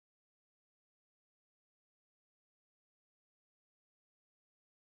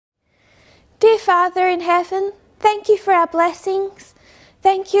Dear Father in heaven, thank you for our blessings.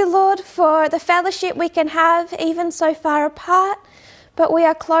 Thank you, Lord, for the fellowship we can have even so far apart, but we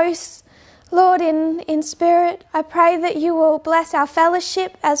are close, Lord, in spirit. I pray that you will bless our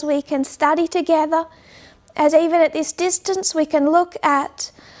fellowship as we can study together, as even at this distance we can look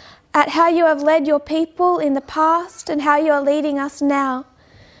at how you have led your people in the past and how you are leading us now.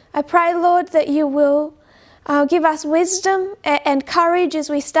 I pray, Lord, that you will give us wisdom and courage as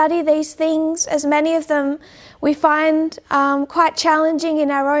we study these things, as many of them we find quite challenging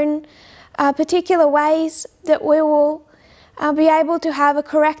in our own particular ways, that we will be able to have a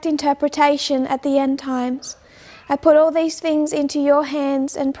correct interpretation at the end times. I put all these things into your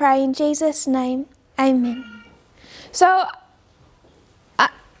hands and pray in Jesus' name. Amen. So,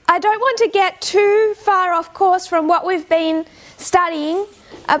 I don't want to get too far off course from what we've been studying,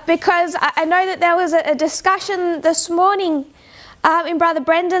 because I know that there was a discussion this morning in Brother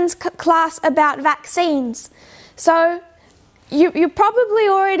Brendan's class about vaccines. So you're probably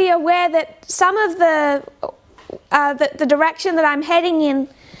already aware that some of the direction that I'm heading in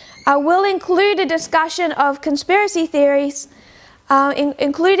will include a discussion of conspiracy theories,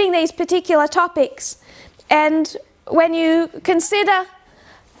 including these particular topics. And when you consider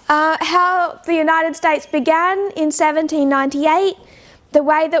how the United States began in 1798, the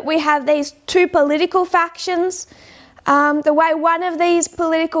way that we have these two political factions, the way one of these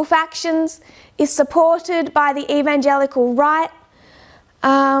political factions is supported by the evangelical right,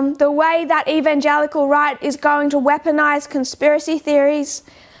 the way that evangelical right is going to weaponize conspiracy theories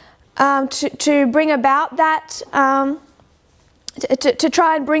to bring about that, to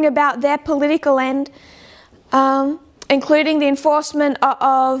try and bring about their political end, including the enforcement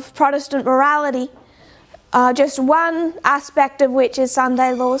of Protestant morality, just one aspect of which is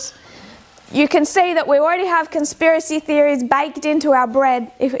Sunday laws. You can see that we already have conspiracy theories baked into our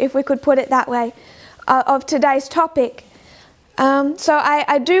bread, if we could put it that way, of today's topic. So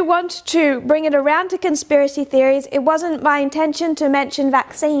I do want to bring it around to conspiracy theories. It wasn't my intention to mention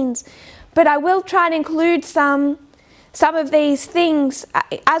vaccines, but I will try and include some of these things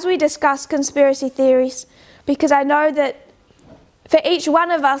as we discuss conspiracy theories, because I know that for each one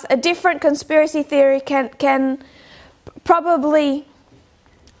of us, a different conspiracy theory can probably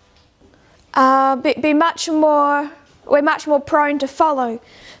be much more prone to follow.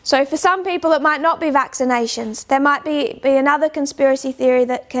 So for some people it might not be vaccinations. There might be another conspiracy theory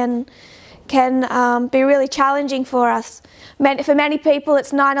that can be really challenging for us. For many people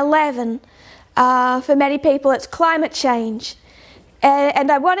it's 9/11. For many people it's climate change.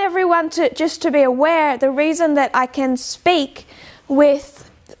 And I want everyone to be aware, the reason that I can speak with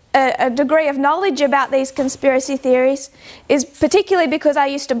a degree of knowledge about these conspiracy theories is particularly because I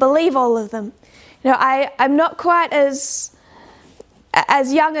used to believe all of them. You know, I'm not quite as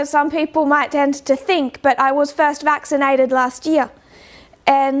young as some people might tend to think, but I was first vaccinated last year.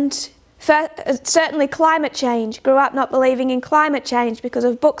 And certainly climate change. Grew up not believing in climate change because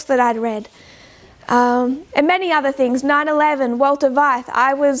of books that I'd read. And many other things, 9/11, Walter Weiss,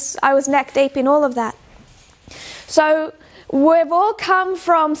 I was neck deep in all of that. So we've all come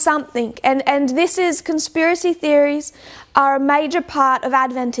from something, and this is, conspiracy theories are a major part of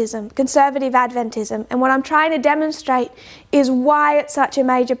Adventism, conservative Adventism, and what I'm trying to demonstrate is why it's such a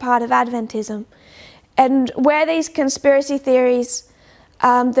major part of Adventism, and where these conspiracy theories,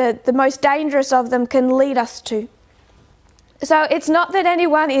 the most dangerous of them, can lead us to. So it's not that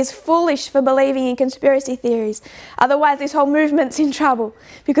anyone is foolish for believing in conspiracy theories. Otherwise this whole movement's in trouble,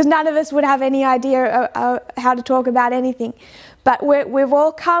 because none of us would have any idea how to talk about anything. But we've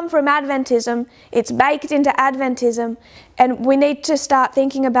all come from Adventism. It's baked into Adventism, and we need to start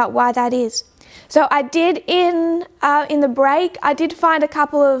thinking about why that is. So I did, in the break, I did find a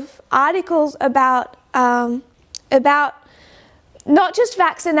couple of articles about not just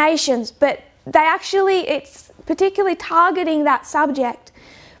vaccinations, but it's particularly targeting that subject,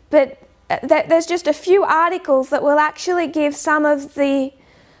 but there's just a few articles that will actually give some of the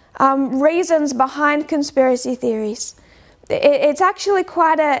reasons behind conspiracy theories. It's actually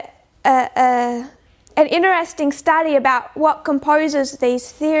quite an interesting study about what composes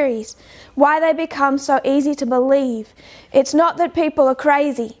these theories, why they become so easy to believe. It's not that people are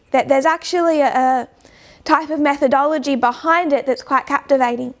crazy, that there's actually a type of methodology behind it that's quite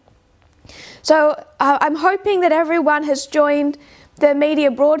captivating. So I'm hoping that everyone has joined the media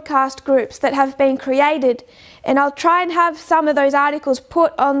broadcast groups that have been created, and I'll try and have some of those articles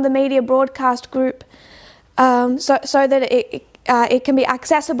put on the media broadcast group so that it can be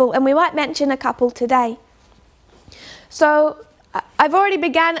accessible, and we might mention a couple today. So I've already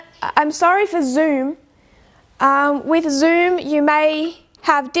begun. I'm sorry for Zoom. With Zoom you may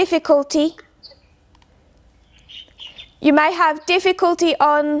have difficulty You may have difficulty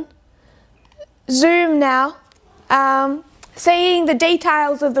on Zoom now seeing the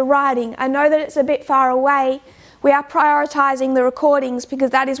details of the writing. I know that it's a bit far away. We are prioritising the recordings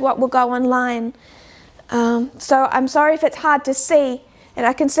because that is what will go online. So I'm sorry if it's hard to see, and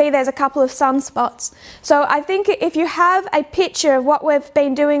I can see there's a couple of sunspots. So I think if you have a picture of what we've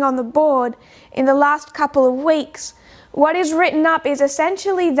been doing on the board in the last couple of weeks, what is written up is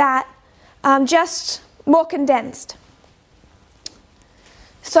essentially that, just more condensed.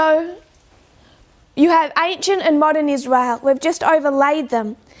 So you have ancient and modern Israel. We've just overlaid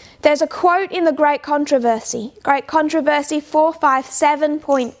them. There's a quote in the Great Controversy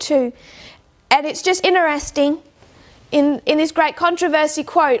 457.2, and it's just interesting. In this Great Controversy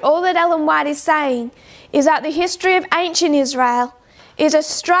quote, all that Ellen White is saying is that the history of ancient Israel is a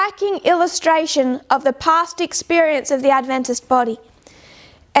striking illustration of the past experience of the Adventist body.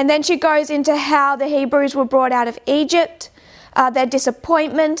 And then she goes into how the Hebrews were brought out of Egypt, their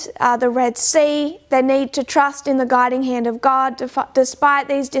disappointment, the Red Sea, their need to trust in the guiding hand of God despite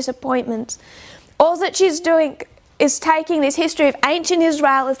these disappointments. All that she's doing is taking this history of ancient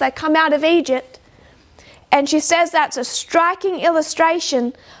Israel as they come out of Egypt, and she says that's a striking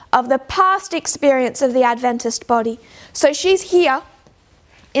illustration of the past experience of the Adventist body. So she's here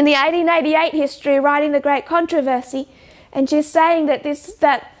in the 1888 history writing the Great Controversy, and she's saying that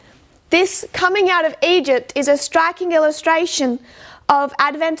this coming out of Egypt is a striking illustration of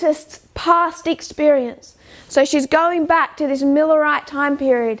Adventists' past experience. So she's going back to this Millerite time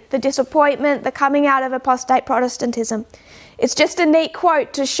period, the disappointment, the coming out of apostate Protestantism. It's just a neat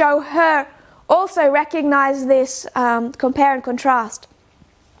quote to show her also recognise this compare and contrast.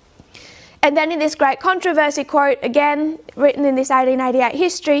 And then in this Great Controversy quote, again written in this 1888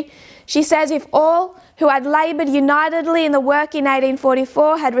 history, she says, if all who had laboured unitedly in the work in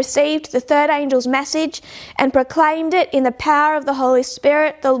 1844 had received the third angel's message and proclaimed it in the power of the Holy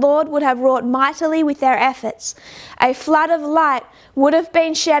Spirit, the Lord would have wrought mightily with their efforts. A flood of light would have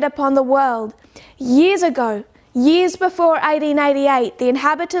been shed upon the world. Years ago, years before 1888, the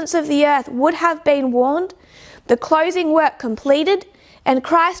inhabitants of the earth would have been warned, the closing work completed, and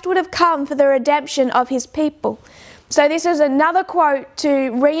Christ would have come for the redemption of his people. So this is another quote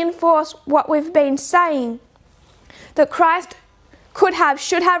to reinforce what we've been saying, that Christ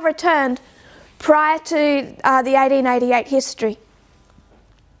should have returned prior to the 1888 history.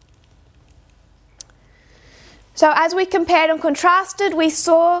 So as we compared and contrasted, we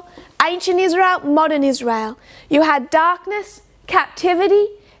saw ancient Israel, modern Israel. You had darkness, captivity,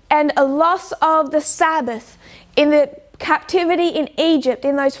 and a loss of the Sabbath in the captivity in Egypt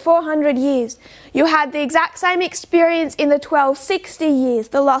in those 400 years. You had the exact same experience in the 1260 years,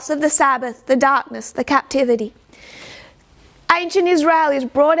 the loss of the Sabbath, the darkness, the captivity. Ancient Israel is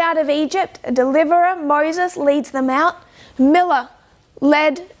brought out of Egypt. A deliverer, Moses, leads them out. Miller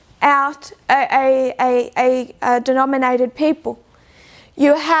led out a denominated people.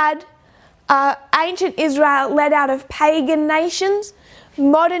 You had ancient Israel led out of pagan nations.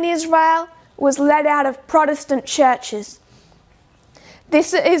 Modern Israel was led out of Protestant churches.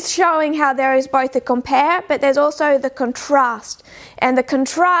 This is showing how there is both a compare, but there's also the contrast. And the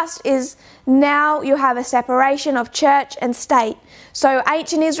contrast is now you have a separation of church and state. So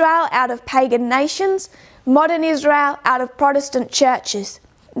ancient Israel out of pagan nations, modern Israel out of Protestant churches.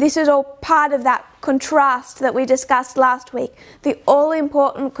 This is all part of that contrast that we discussed last week, the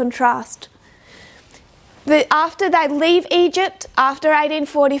all-important contrast. After they leave Egypt, after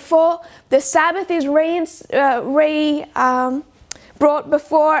 1844, the Sabbath is brought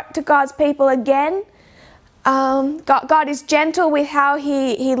before to God's people again. God is gentle with how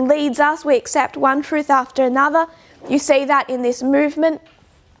He leads us. We accept one truth after another. You see that in this movement.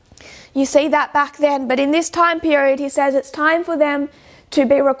 You see that back then. But in this time period, He says it's time for them to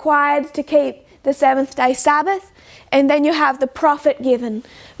be required to keep the seventh-day Sabbath. And then you have the prophet given.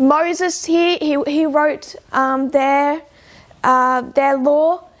 Moses here, he wrote their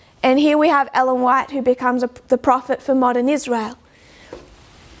law. And here we have Ellen White, who becomes the prophet for modern Israel.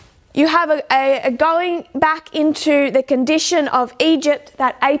 You have a going back into the condition of Egypt,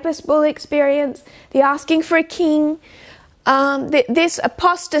 that Apis bull experience, the asking for a king, this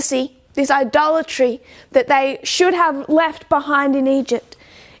apostasy, this idolatry that they should have left behind in Egypt.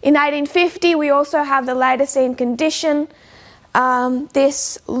 In 1850, we also have the Laodicean condition,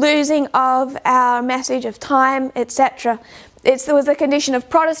 this losing of our message of time, etc. There was a condition of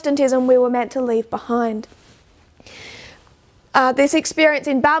Protestantism we were meant to leave behind. This experience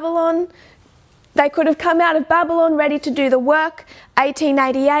in Babylon, they could have come out of Babylon ready to do the work.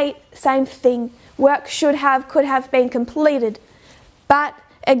 1888, same thing. Work could have been completed. But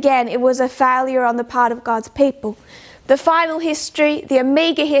again, it was a failure on the part of God's people. the final history, the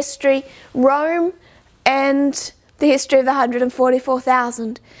Omega history, Rome, and the history of the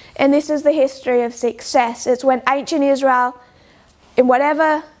 144,000. And this is the history of success. It's when ancient Israel, in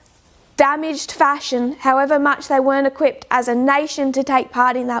whatever damaged fashion, however much they weren't equipped as a nation to take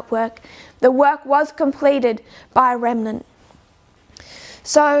part in that work, the work was completed by a remnant.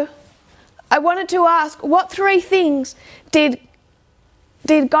 So I wanted to ask, what three things did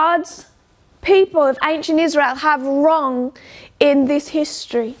God's people of ancient Israel have wrong in this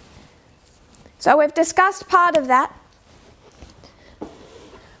history? So we've discussed part of that.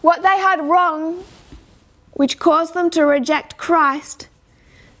 What they had wrong, which caused them to reject Christ,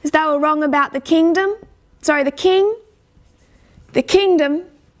 is they were wrong about the king, the kingdom,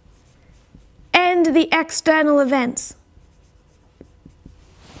 and the external events.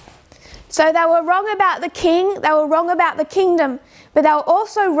 So they were wrong about the king, they were wrong about the kingdom, but they were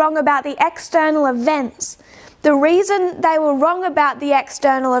also wrong about the external events. The reason they were wrong about the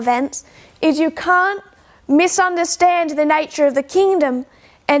external events is you can't misunderstand the nature of the kingdom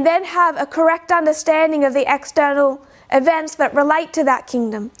and then have a correct understanding of the external events that relate to that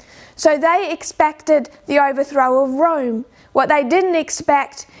kingdom. So they expected the overthrow of Rome. What they didn't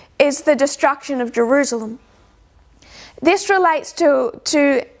expect is the destruction of Jerusalem. This relates to,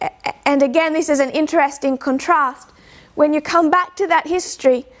 and again, this is an interesting contrast. When you come back to that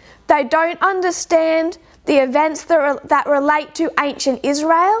history, they don't understand the events that relate to ancient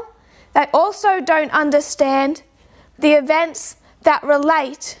Israel. They also don't understand the events that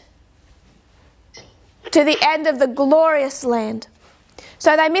relate to the end of the glorious land.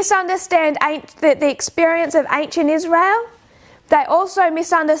 So they misunderstand the experience of ancient Israel. They also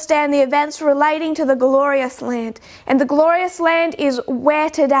misunderstand the events relating to the glorious land. And the glorious land is where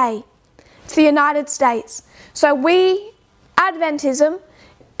today? It's the United States. So we, Adventism,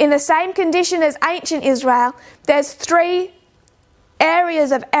 in the same condition as ancient Israel, there's three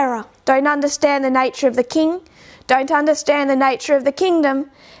areas of error. Don't understand the nature of the king, don't understand the nature of the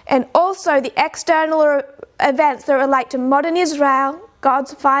kingdom, and also the external events that relate to modern Israel,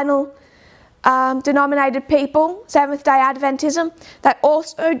 God's final denominated people, Seventh-day Adventism, that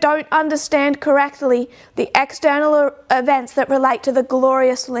also don't understand correctly the external events that relate to the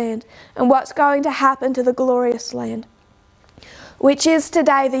glorious land and what's going to happen to the glorious land, which is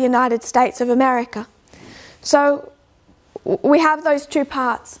today the United States of America. So we have those two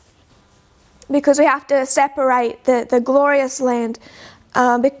parts because we have to separate the glorious land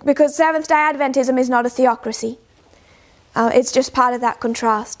because Seventh-day Adventism is not a theocracy. It's just part of that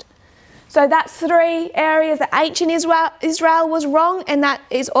contrast. So that's three areas that ancient Israel was wrong, and that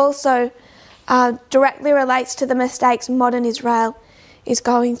is also directly relates to the mistakes modern Israel is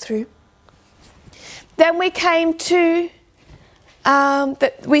going through. Then we came to,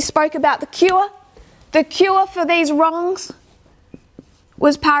 we spoke about the cure. The cure for these wrongs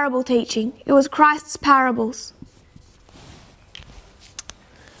was parable teaching. It was Christ's parables.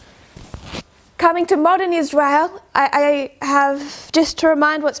 Coming to modern Israel, I have, just to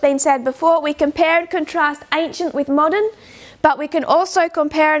remind what's been said before, we compare and contrast ancient with modern, but we can also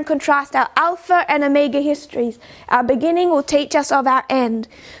compare and contrast our Alpha and Omega histories. Our beginning will teach us of our end.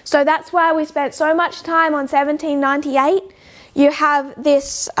 So that's why we spent so much time on 1798. You have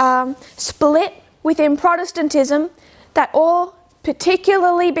this split within Protestantism that all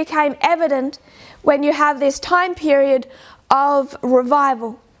particularly became evident when you have this time period of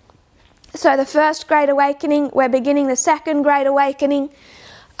revival. So the First Great Awakening, we're beginning the Second Great Awakening.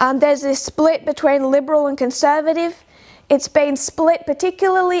 There's this split between liberal and conservative. It's been split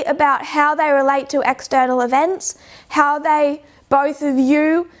particularly about how they relate to external events, how they both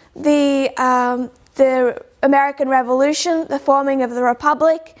view the American Revolution, the forming of the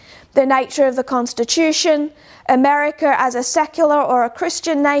Republic, the nature of the Constitution, America as a secular or a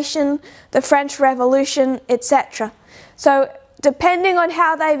Christian nation, the French Revolution, etc. So depending on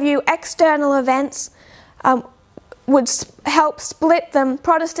how they view external events, would help split them,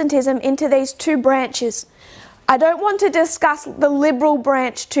 Protestantism, into these two branches. I don't want to discuss the liberal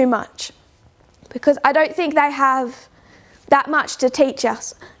branch too much, because I don't think they have that much to teach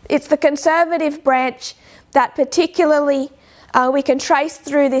us. It's the conservative branch that particularly we can trace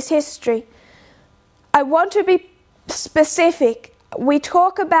through this history. I want to be specific. We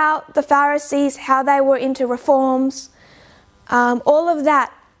talk about the Pharisees, how they were into reforms, all of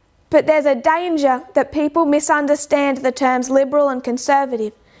that. But there's a danger that people misunderstand the terms liberal and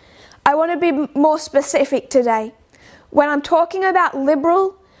conservative. I want to be more specific today. When I'm talking about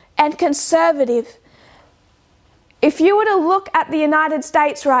liberal and conservative, if you were to look at the United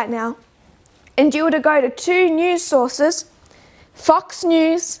States right now, and you were to go to two news sources, Fox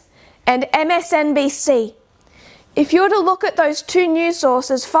News and MSNBC, if you were to look at those two news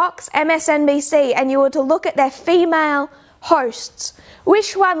sources, Fox, MSNBC, and you were to look at their female hosts,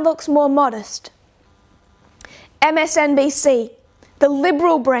 which one looks more modest? MSNBC, the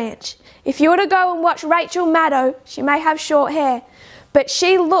liberal branch. If you were to go and watch Rachel Maddow, she may have short hair, but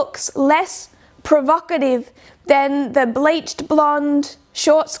she looks less provocative than the bleached blonde,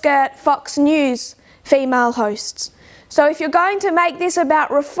 short skirt Fox News female hosts. So if you're going to make this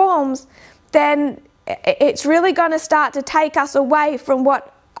about reforms, then it's really going to start to take us away from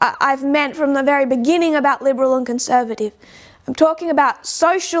what I've meant from the very beginning about liberal and conservative. I'm talking about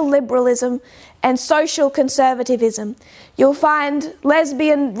social liberalism and social conservatism. You'll find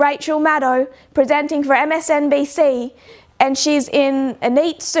lesbian Rachel Maddow presenting for MSNBC, and she's in a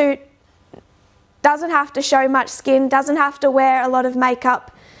neat suit, doesn't have to show much skin, doesn't have to wear a lot of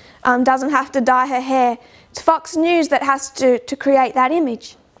makeup, doesn't have to dye her hair. It's Fox News that has to create that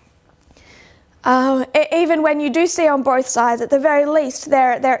image. Even when you do see on both sides, at the very least,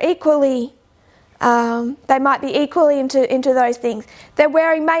 they're equally, they might be equally into those things. They're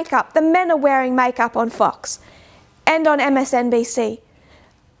wearing makeup. The men are wearing makeup on Fox and on MSNBC.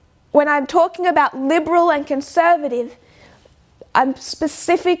 When I'm talking about liberal and conservative, I'm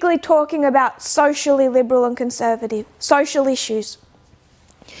specifically talking about socially liberal and conservative, social issues.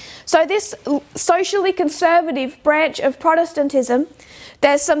 So this socially conservative branch of Protestantism,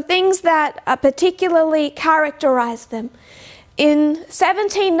 there's some things that particularly characterise them. In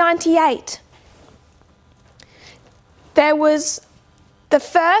 1798, there was the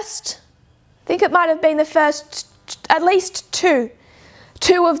first, I think it might have been the first, at least two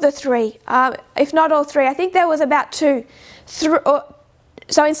of the three, if not all three. I think there was about two.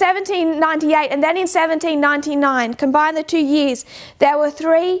 So in 1798 and then in 1799, combine the 2 years, there were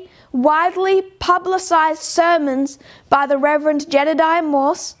 3 widely publicised sermons by the Reverend Jedediah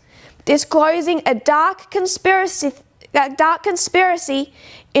Morse disclosing a dark conspiracy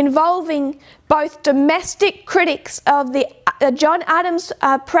involving both domestic critics of the John Adams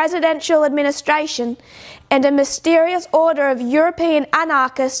presidential administration and a mysterious order of European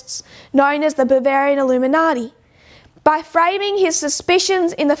anarchists known as the Bavarian Illuminati. By framing his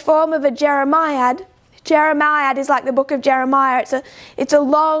suspicions in the form of a Jeremiad is like the book of Jeremiah. It's a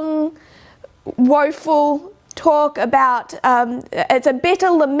long, woeful talk about, it's a bitter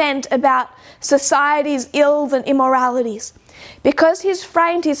lament about society's ills and immoralities. Because he's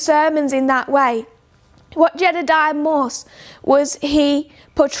framed his sermons in that way, what Jedediah Morse was, he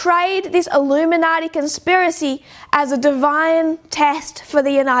portrayed this Illuminati conspiracy as a divine test for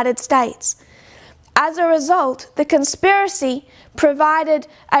the United States. As a result, the conspiracy provided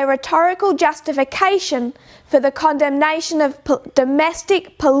a rhetorical justification for the condemnation of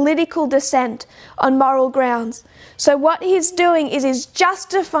domestic political dissent on moral grounds. So what he's doing is he's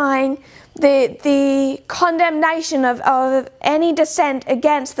justifying the condemnation of any dissent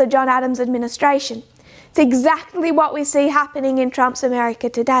against the John Adams administration. It's exactly what we see happening in Trump's America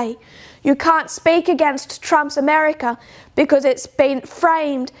today. You can't speak against Trump's America because it's been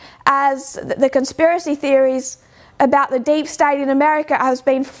framed as the conspiracy theories about the deep state in America has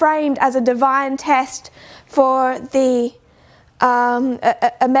been framed as a divine test for the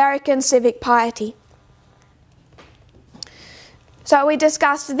American civic piety. So we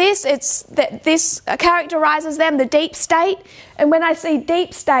discussed this. This characterises them, the deep state. And when I say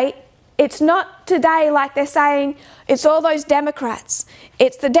deep state, it's not today like they're saying it's all those Democrats.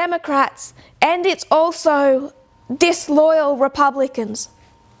 It's the Democrats and it's also disloyal Republicans.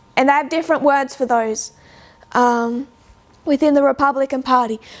 And they have different words for those within the Republican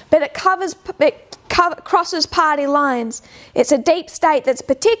Party. But it crosses party lines. It's a deep state that's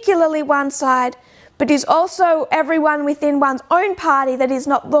particularly one side, but is also everyone within one's own party that is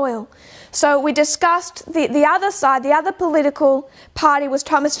not loyal. So we discussed the other side, the other political party was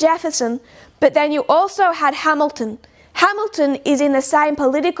Thomas Jefferson, but then you also had Hamilton. Hamilton is in the same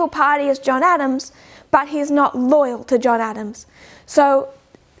political party as John Adams, but he's not loyal to John Adams. So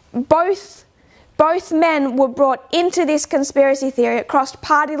both men were brought into this conspiracy theory. It crossed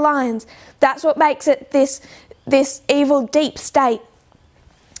party lines. That's what makes it this evil deep state.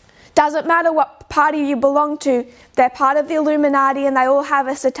 Doesn't matter what party you belong to, they're part of the Illuminati and they all have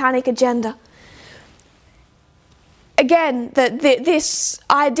a satanic agenda. Again, this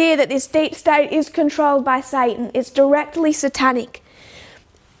idea that this deep state is controlled by Satan is directly satanic.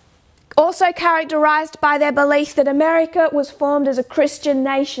 Also characterized by their belief that America was formed as a Christian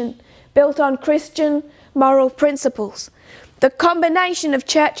nation, built on Christian moral principles. The combination of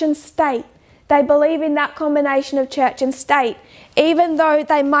church and state, they believe in that combination of church and state, even though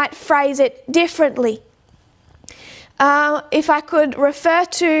they might phrase it differently. If I could refer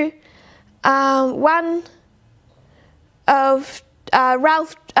to one of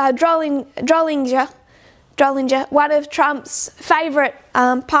Ralph Drollinger, one of Trump's favourite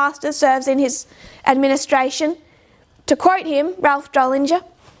pastors, serves in his administration. To quote him, Ralph Drollinger,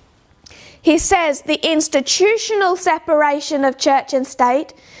 he says, "The institutional separation of church and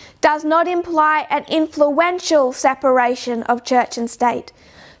state does not imply an influential separation of church and state."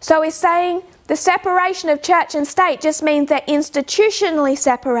 So he's saying the separation of church and state just means they're institutionally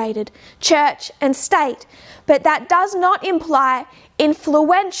separated, church and state. But that does not imply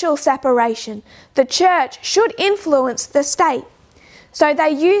influential separation. The church should influence the state. So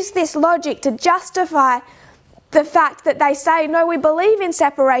they use this logic to justify the fact that they say, no, we believe in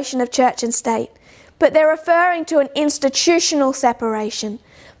separation of church and state, but they're referring to an institutional separation.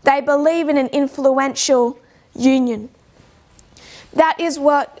 They believe in an influential union. That is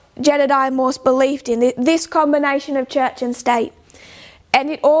what Jedediah Morse believed in, this combination of church and state. And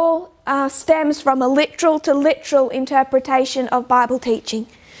it all stems from a literal to literal interpretation of Bible teaching.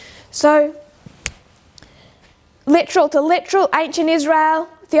 So, literal to literal, ancient Israel,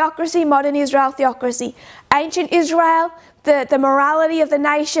 theocracy, modern Israel, theocracy. Ancient Israel, the morality of the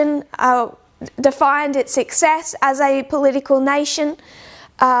nation defined its success as a political nation.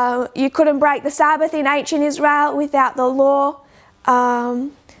 You couldn't break the Sabbath in ancient Israel without the law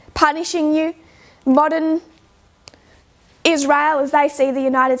punishing you. Modern Israel, as they see the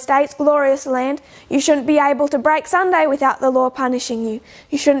United States, glorious land, you shouldn't be able to break Sunday without the law punishing you.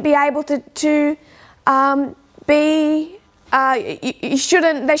 You shouldn't be able there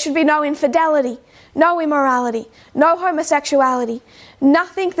should be no infidelity, no immorality, no homosexuality,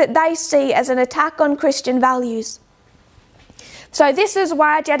 nothing that they see as an attack on Christian values. So this is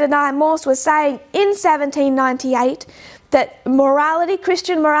why Jedediah Morse was saying in 1798 that morality,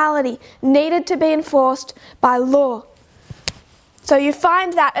 Christian morality, needed to be enforced by law. So you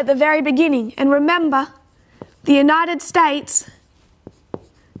find that at the very beginning. And remember, the United States,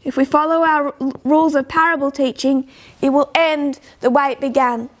 if we follow our rules of parable teaching, it will end the way it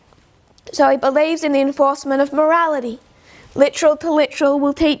began. So he believes in the enforcement of morality. Literal to literal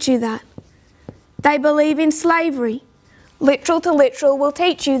will teach you that. They believe in slavery. Literal to literal will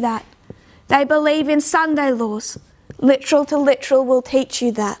teach you that. They believe in Sunday laws. Literal to literal will teach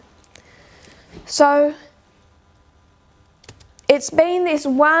you that. So it's been this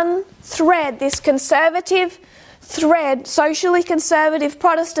one thread, this conservative thread, socially conservative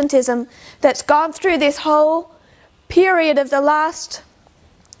Protestantism that's gone through this whole period of the last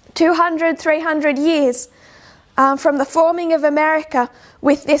 200, 300 years from the forming of America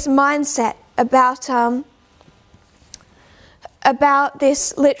with this mindset about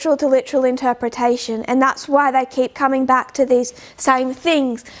this literal to literal interpretation. And that's why they keep coming back to these same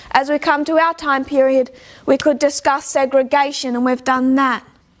things. As we come to our time period, we could discuss segregation, and we've done that.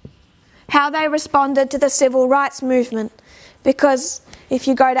 How they responded to the civil rights movement. Because if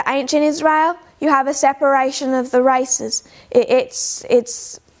you go to ancient Israel, you have a separation of the races.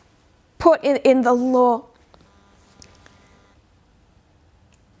 It's put in the law.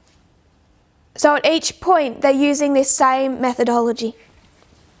 So at each point, they're using this same methodology.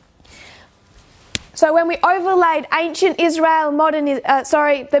 So when we overlaid ancient Israel,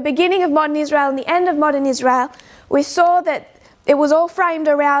 the beginning of modern Israel and the end of modern Israel, we saw that it was all framed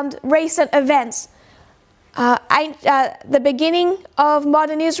around recent events. The beginning of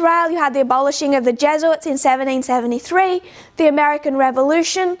modern Israel, you had the abolishing of the Jesuits in 1773, the American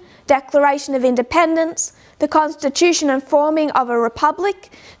Revolution, Declaration of Independence, the Constitution and forming of a republic,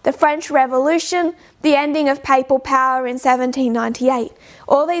 the French Revolution, the ending of papal power in 1798.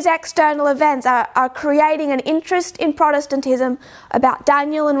 All these external events are creating an interest in Protestantism about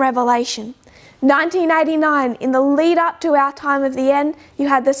Daniel and Revelation. 1989, in the lead up to our time of the end, you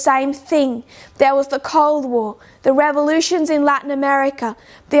had the same thing. There was the Cold War, the revolutions in Latin America,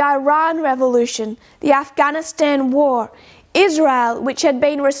 the Iran Revolution, the Afghanistan War, Israel, which had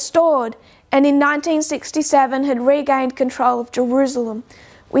been restored and in 1967 had regained control of Jerusalem.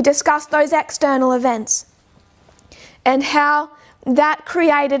 We discussed those external events and how that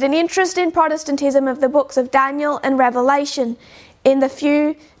created an interest in Protestantism of the books of Daniel and Revelation in the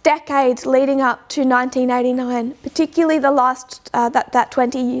few decades leading up to 1989, particularly the last that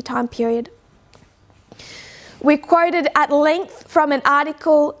 20-year time period. We quoted at length from an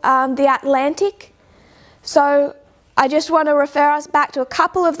article, The Atlantic. So I just want to refer us back to a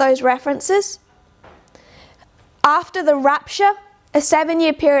couple of those references. After the rapture, a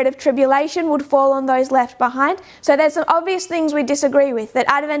 7-year period of tribulation would fall on those left behind. So there's some obvious things we disagree with, that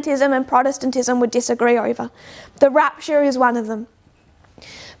Adventism and Protestantism would disagree over. The rapture is one of them.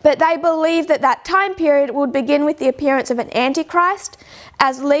 But they believe that that time period would begin with the appearance of an Antichrist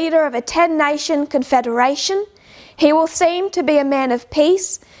as leader of a 10-nation confederation. He will seem to be a man of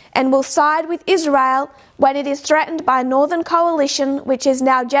peace and will side with Israel when it is threatened by a northern coalition, which is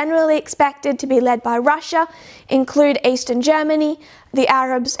now generally expected to be led by Russia, include Eastern Germany, the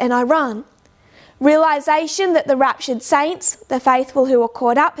Arabs and Iran. Realization that the raptured saints, the faithful who were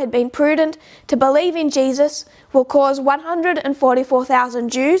caught up, had been prudent to believe in Jesus will cause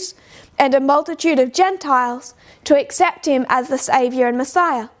 144,000 Jews and a multitude of Gentiles to accept him as the Saviour and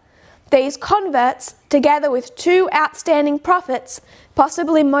Messiah. These converts, together with two outstanding prophets,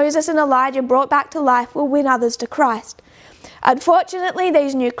 possibly Moses and Elijah brought back to life, will win others to Christ. Unfortunately,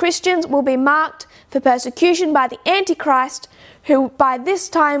 these new Christians will be marked for persecution by the Antichrist, who by this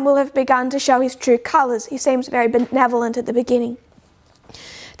time will have begun to show his true colours. He seems very benevolent at the beginning.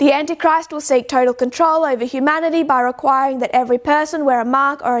 The Antichrist will seek total control over humanity by requiring that every person wear a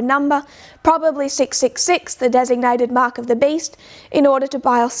mark or a number, probably 666, the designated mark of the beast, in order to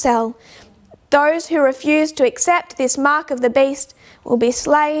buy or sell. Those who refuse to accept this mark of the beast will be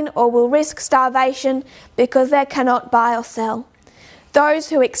slain or will risk starvation because they cannot buy or sell. Those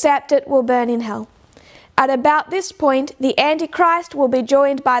who accept it will burn in hell. At about this point, the Antichrist will be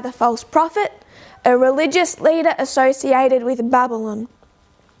joined by the false prophet, a religious leader associated with Babylon,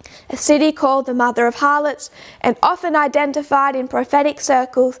 a city called the Mother of Harlots and often identified in prophetic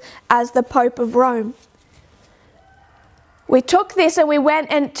circles as the Pope of Rome. We took this and we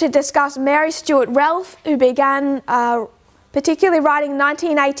went in to discuss Mary Stuart Ralph, who began particularly writing about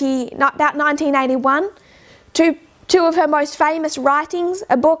 1981. Two of her most famous writings,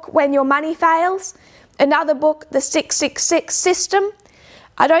 a book, When Your Money Fails, another book, The 666 System.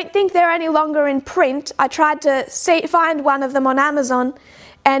 I don't think they're any longer in print. I tried to find one of them on Amazon,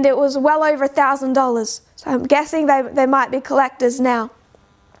 and it was well over $1,000. So I'm guessing they might be collectors now.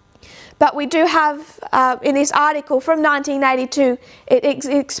 But we do have, in this article from 1982,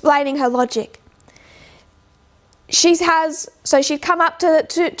 explaining her logic. She'd come up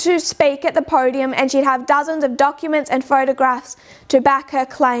to speak at the podium, and she'd have dozens of documents and photographs to back her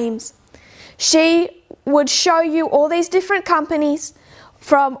claims. She would show you all these different companies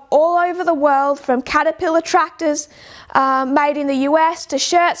from all over the world, from Caterpillar tractors made in the US to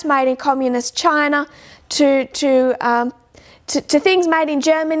shirts made in communist China to things made in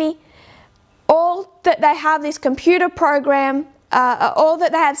Germany. All that they have this computer program, all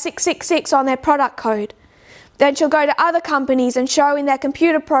that they have 666 on their product code. Then she'll go to other companies and show in their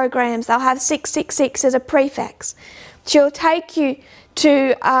computer programs they'll have 666 as a prefix. She'll take you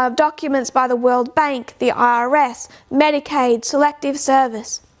to documents by the World Bank, the IRS, Medicaid, Selective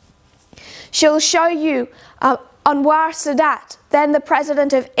Service. She'll show you Anwar Sadat, then the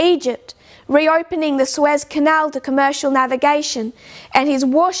President of Egypt, reopening the Suez Canal to commercial navigation, and his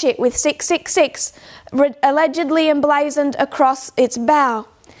warship with 666 allegedly emblazoned across its bow.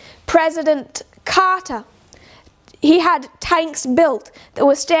 President Carter, he had tanks built that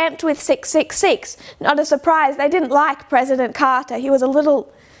were stamped with 666. Not a surprise, they didn't like President Carter. He was a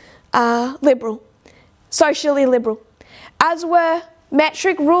little liberal, socially liberal. As were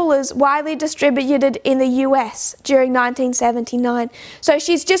metric rulers widely distributed in the US during 1979. So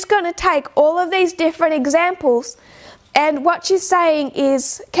she's just going to take all of these different examples, and what she's saying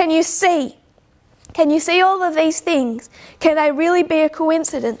is, can you see? Can you see all of these things? Can they really be a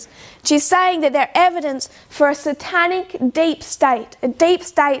coincidence? She's saying that they're evidence for a satanic deep state, a deep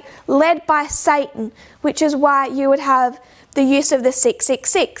state led by Satan, which is why you would have the use of the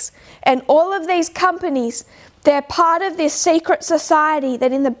 666. And all of these companies, they're part of this secret society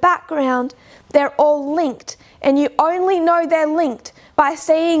that in the background, they're all linked. And you only know they're linked by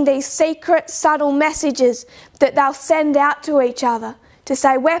seeing these secret, subtle messages that they'll send out to each other to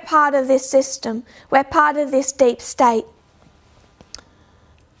say, we're part of this system, we're part of this deep state.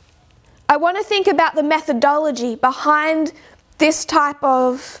 I want to think about the methodology behind this type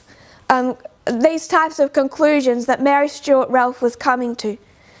of, these types of conclusions that Mary Stuart Ralph was coming to.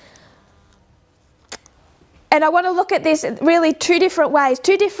 And I want to look at this really two different ways,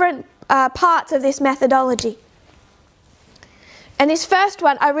 two different parts of this methodology. And this first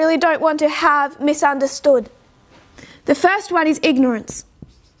one I really don't want to have misunderstood. The first one is ignorance.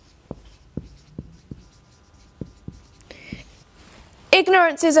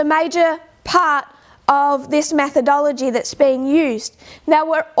 Ignorance is a major part of this methodology that's being used. Now,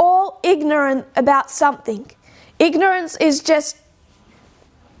 we're all ignorant about something. Ignorance is just,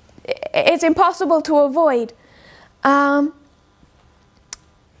 it's impossible to avoid. In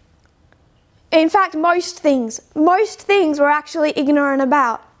fact, most things we're actually ignorant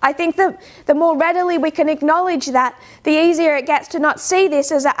about. I think that the more readily we can acknowledge that, the easier it gets to not see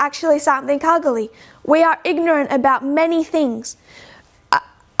this as actually something ugly. We are ignorant about many things.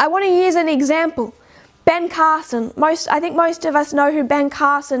 I want to use an example. Ben Carson, I think most of us know who Ben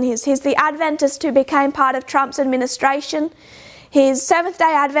Carson is. He's the Adventist who became part of Trump's administration. He's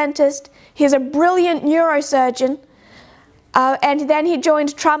Seventh-day Adventist. He's a brilliant neurosurgeon. And then he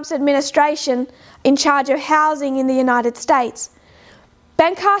joined Trump's administration in charge of housing in the United States.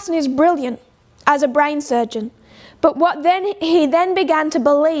 Ben Carson is brilliant as a brain surgeon. But what he then began to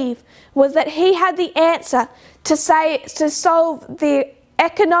believe was that he had the answer to solve the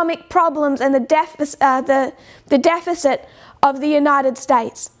economic problems and the deficit of the United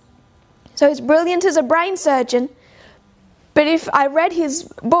States. So he's brilliant as a brain surgeon, but if I read his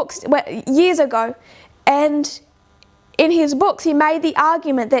books years ago, and in his books he made the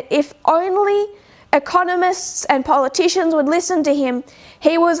argument that if only economists and politicians would listen to him,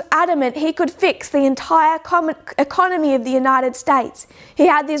 he was adamant he could fix the entire economy of the United States. He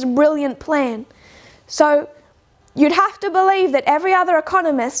had this brilliant plan. So you'd have to believe that every other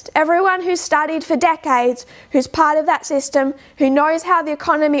economist, everyone who's studied for decades, who's part of that system, who knows how the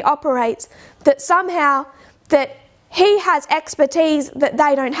economy operates, that somehow that he has expertise that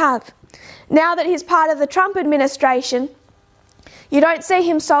they don't have. Now that he's part of the Trump administration, you don't see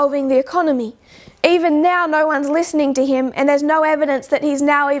him solving the economy. Even now, no one's listening to him, and there's no evidence that he's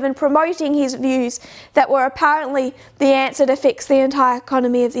now even promoting his views that were apparently the answer to fix the entire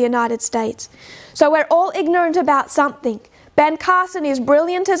economy of the United States. So we're all ignorant about something. Ben Carson is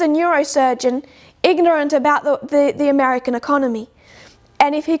brilliant as a neurosurgeon, ignorant about the American economy.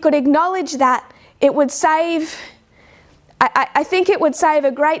 And if he could acknowledge that, it would save, I think it would save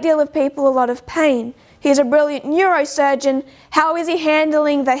a great deal of people a lot of pain. He's a brilliant neurosurgeon. How is he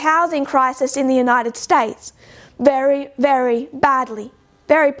handling the housing crisis in the United States? Very, very badly,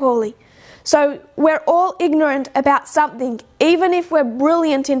 very poorly. So we're all ignorant about something, even if we're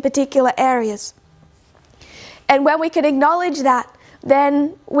brilliant in particular areas. And when we can acknowledge that,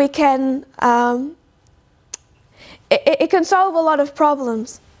 then we can, it can solve a lot of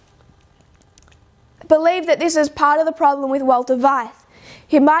problems. I believe that this is part of the problem with Walter Weiss.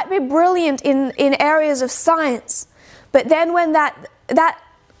 He might be brilliant in areas of science, but then when that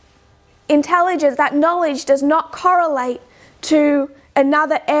intelligence, that knowledge does not correlate to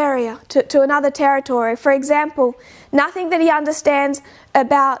another area, to another territory. For example, nothing that he understands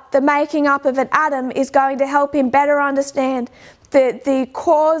about the making up of an atom is going to help him better understand the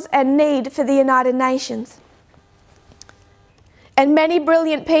cause and need for the United Nations. And many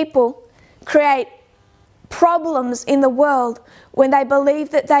brilliant people create problems in the world when they believe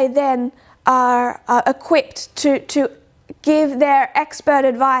that they then are equipped to give their expert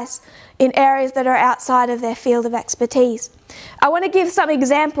advice in areas that are outside of their field of expertise. I want to give some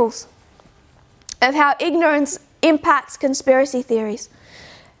examples of how ignorance impacts conspiracy theories.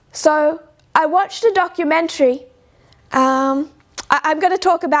 So I watched a documentary. I'm going to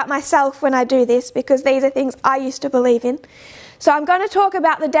talk about myself when I do this because these are things I used to believe in. So I'm going to talk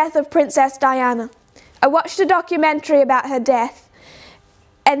about the death of Princess Diana. I watched a documentary about her death,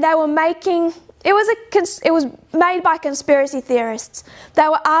 and they were making, it was made by conspiracy theorists. They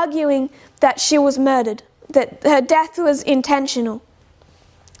were arguing that she was murdered, that her death was intentional.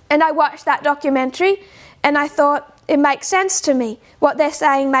 And I watched that documentary and I thought, it makes sense to me. What they're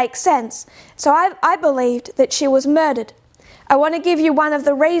saying makes sense. So I believed that she was murdered. I want to give you one of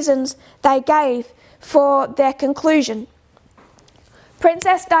the reasons they gave for their conclusion.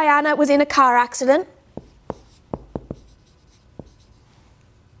 Princess Diana was in a car accident.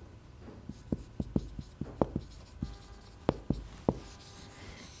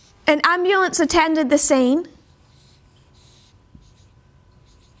 An ambulance attended the scene.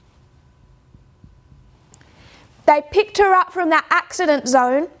 They picked her up from that accident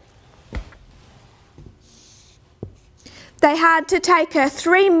zone. They had to take her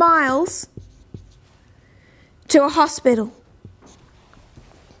 3 miles to a hospital.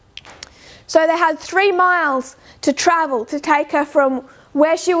 So they had 3 miles to travel to take her from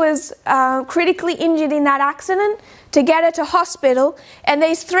where she was critically injured in that accident to get her to hospital, and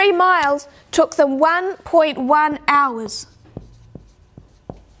these 3 miles took them 1.1 hours.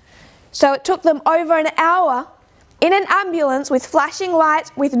 So it took them over an hour in an ambulance with flashing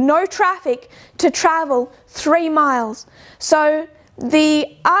lights, with no traffic, to travel 3 miles. So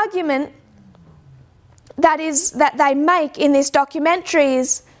the argument that they make in this documentary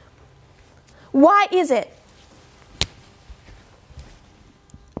is, why is it?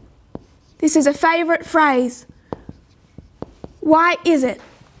 This is a favourite phrase. Why is it?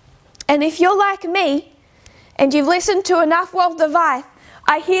 And if you're like me, and you've listened to enough Walter Weiss,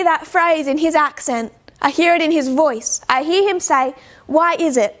 I hear that phrase in his accent. I hear it in his voice. I hear him say, why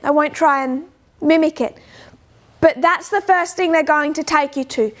is it? I won't try and mimic it. But that's the first thing they're going to take you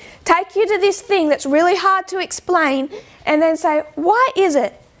to. Take you to this thing that's really hard to explain and then say, why is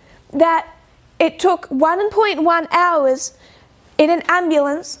it that it took 1.1 hours in an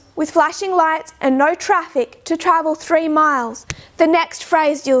ambulance with flashing lights and no traffic to travel 3 miles? The next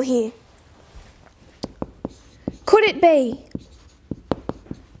phrase you'll hear. Could it be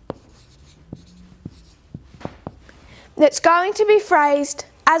that's going to be phrased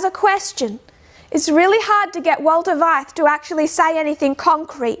as a question? It's really hard to get Walter Weiss to actually say anything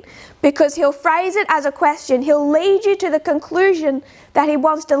concrete because he'll phrase it as a question. He'll lead you to the conclusion that he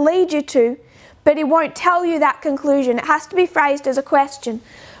wants to lead you to, but he won't tell you that conclusion. It has to be phrased as a question.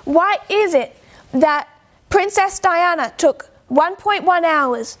 Why is it that Princess Diana took 1.1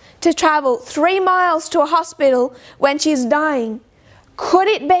 hours to travel 3 miles to a hospital when she's dying? Could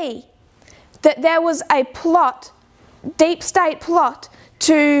it be that there was a plot, deep state plot,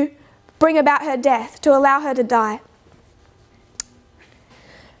 to bring about her death, to allow her to die?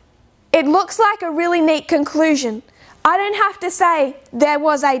 It looks like a really neat conclusion. I don't have to say there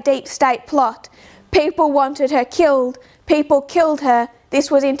was a deep state plot. People wanted her killed. People killed her. This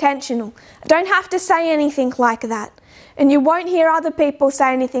was intentional. I don't have to say anything like that. And you won't hear other people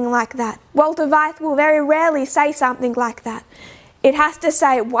say anything like that. Walter Weiss will very rarely say something like that. It has to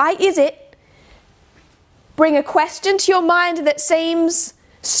say, why is it? Bring a question to your mind that seems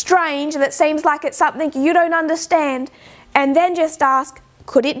strange, that seems like it's something you don't understand, and then just ask,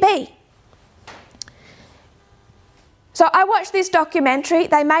 could it be? So I watched this documentary,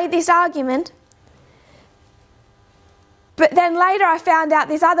 they made this argument, but then later I found out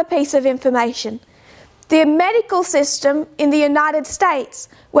this other piece of information. The medical system in the United States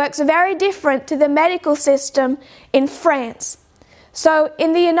works very different to the medical system in France. So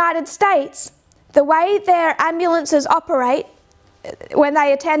in the United States, the way their ambulances operate when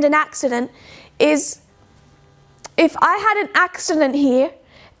they attend an accident is, if I had an accident here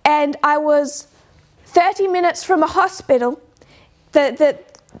and I was 30 minutes from a hospital,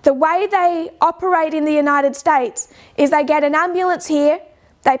 the way they operate in the United States is they get an ambulance here,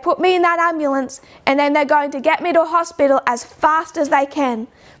 they put me in that ambulance, and then they're going to get me to a hospital as fast as they can.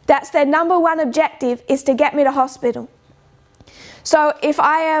 That's their number one objective, is to get me to hospital. So if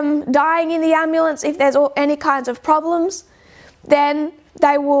I am dying in the ambulance, if there's any kinds of problems, then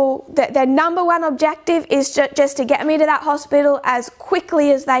their number one objective is just to get me to that hospital as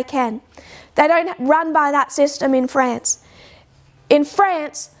quickly as they can. They don't run by that system in France. In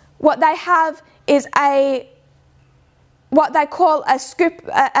France, what they have is what they call a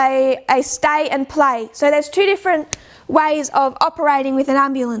stay and play. So there's two different ways of operating with an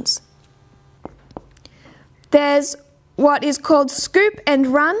ambulance. There's what is called scoop and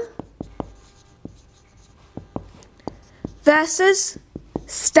run versus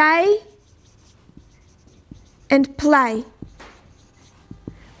stay and play.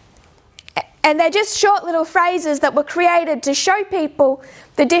 And they're just short little phrases that were created to show people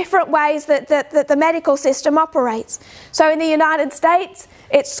the different ways that the medical system operates. So in the United States,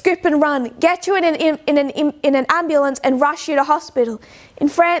 it's scoop and run, get you in an ambulance and rush you to hospital. In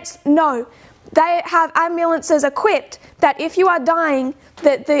France, no. They have ambulances equipped that if you are dying,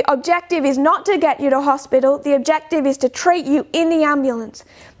 the objective is not to get you to hospital, the objective is to treat you in the ambulance.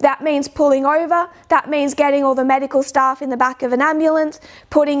 That means pulling over, that means getting all the medical staff in the back of an ambulance,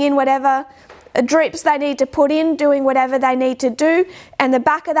 putting in whatever drips they need to put in, doing whatever they need to do, and the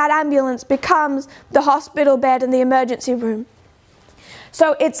back of that ambulance becomes the hospital bed and the emergency room.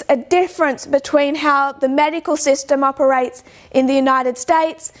 So it's a difference between how the medical system operates in the United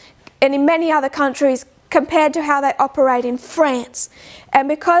States and in many other countries compared to how they operate in France. And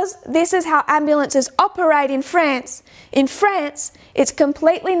because this is how ambulances operate in France it's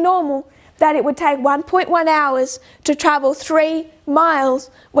completely normal that it would take 1.1 hours to travel 3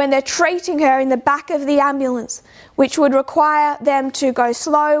 miles when they're treating her in the back of the ambulance, which would require them to go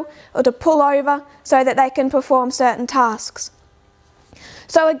slow or to pull over so that they can perform certain tasks.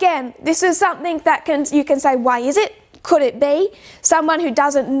 So again, this is something that you can say, why is it? Could it be? Someone who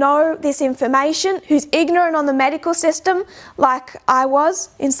doesn't know this information, who's ignorant on the medical system, like I was,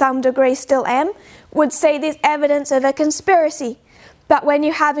 in some degree still am, would see this evidence of a conspiracy. But when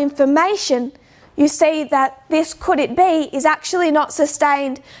you have information, you see that this could it be is actually not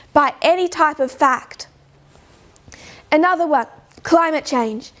sustained by any type of fact. Another one, climate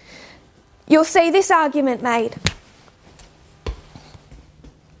change. You'll see this argument made.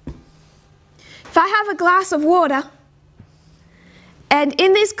 If I have a glass of water, and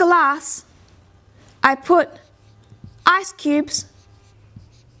in this glass I put ice cubes,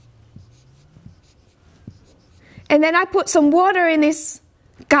 and then I put some water in this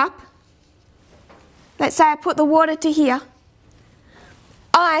cup, let's say I put the water to here.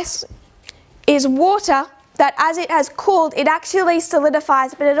 Ice is water that as it has cooled, it actually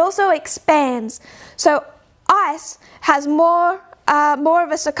solidifies, but it also expands. So ice has more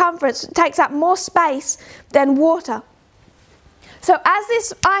of a circumference, takes up more space than water. So as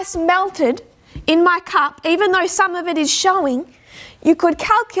this ice melted in my cup, even though some of it is showing, you could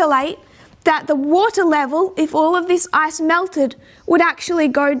calculate that the water level, if all of this ice melted, would actually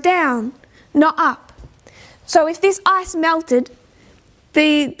go down, not up. So if this ice melted,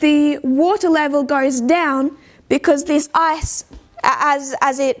 the water level goes down because this ice,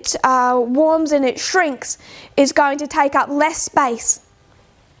 as it warms and it shrinks, is going to take up less space.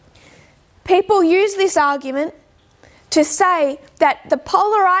 People use this argument to say that the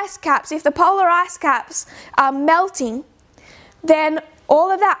polar ice caps, if the polar ice caps are melting, then all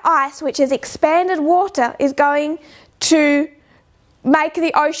of that ice, which is expanded water, is going to make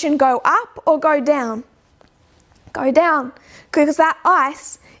the ocean go up or go down. Go down, because that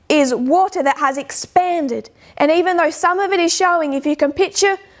ice is water that has expanded. And even though some of it is showing, if you can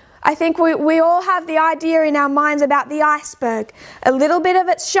picture, I think we all have the idea in our minds about the iceberg. A little bit of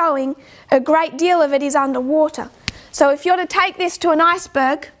it's showing, a great deal of it is underwater. So if you're to take this to an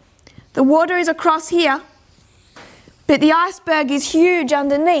iceberg, the water is across here, but the iceberg is huge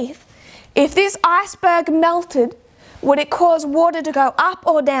underneath. If this iceberg melted, would it cause water to go up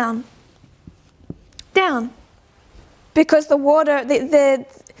or down? Down. Because the water,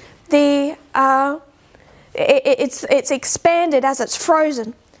 it's expanded as it's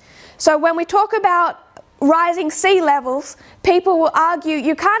frozen. So when we talk about rising sea levels, people will argue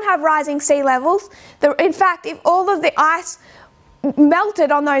you can't have rising sea levels. In fact, if all of the ice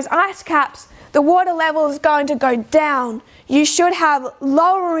melted on those ice caps, the water level is going to go down. You should have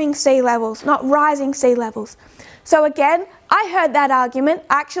lowering sea levels, not rising sea levels. So again, I heard that argument,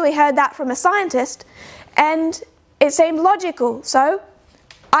 I actually heard that from a scientist, and it seemed logical. So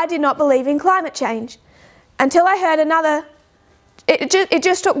I did not believe in climate change until I heard another. It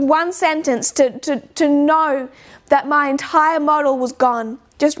just took one sentence to know that my entire model was gone.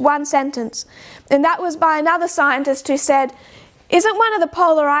 Just one sentence. And that was by another scientist who said, isn't one of the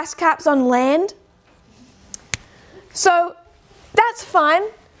polar ice caps on land? So that's fine,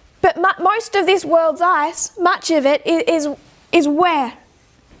 but most of this world's ice, much of it is where?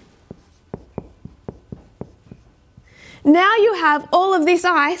 Now you have all of this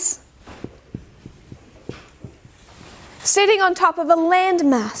ice sitting on top of a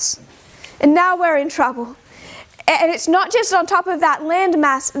landmass, and now we're in trouble. And it's not just on top of that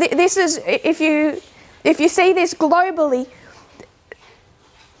landmass. This is, if you see this globally,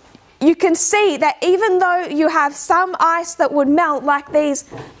 you can see that even though you have some ice that would melt, like these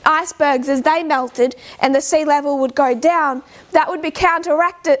icebergs as they melted, and the sea level would go down, that would be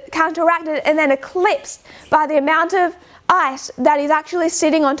counteracted and then eclipsed by the amount of ice that is actually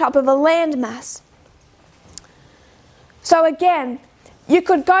sitting on top of a landmass. So again, you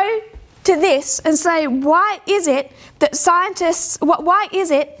could go to this and say, why is it that scientists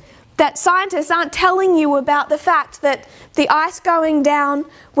aren't telling you about the fact that the ice going down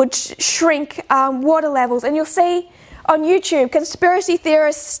would shrink water levels? And you'll see on YouTube, conspiracy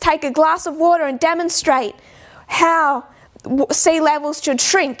theorists take a glass of water and demonstrate how sea levels should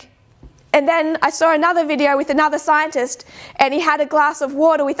shrink. And then I saw another video with another scientist, and he had a glass of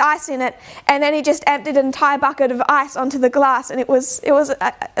water with ice in it, and then he just emptied an entire bucket of ice onto the glass, and it was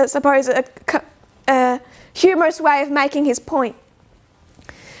I suppose a humorous way of making his point.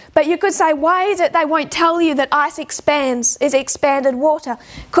 But you could say, why is it they won't tell you that ice expands, is expanded water?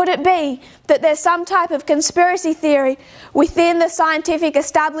 Could it be that there's some type of conspiracy theory within the scientific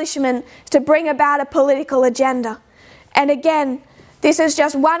establishment to bring about a political agenda? And again, this is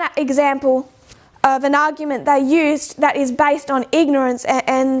just one example of an argument they used that is based on ignorance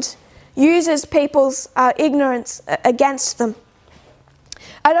and uses people's ignorance against them.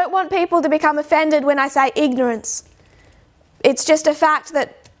 I don't want people to become offended when I say ignorance. It's just a fact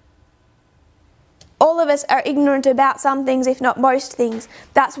that all of us are ignorant about some things, if not most things.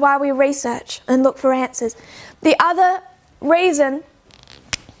 That's why we research and look for answers. The other reason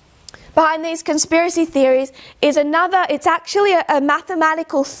behind these conspiracy theories is it's actually a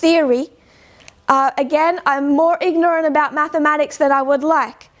mathematical theory. Again, I'm more ignorant about mathematics than I would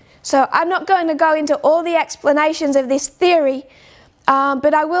like. So I'm not going to go into all the explanations of this theory,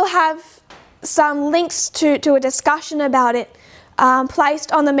 but I will have some links to a discussion about it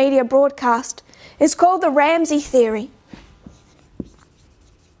placed on the media broadcast. It's called the Ramsey theory.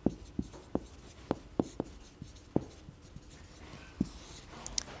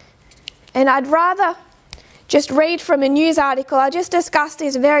 And I'd rather just read from a news article. I'll just discuss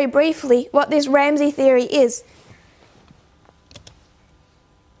this very briefly, what this Ramsey theory is.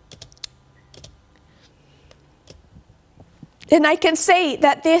 And I can see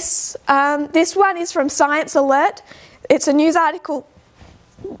that this one is from Science Alert. It's a news article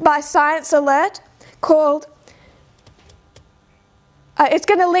by Science Alert called, it's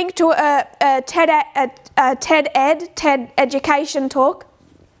going to link to a TED Education talk,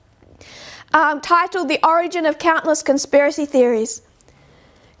 titled The Origin of Countless Conspiracy Theories.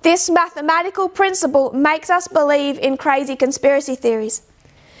 This mathematical principle makes us believe in crazy conspiracy theories.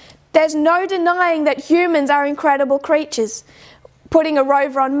 There's no denying that humans are incredible creatures. Putting a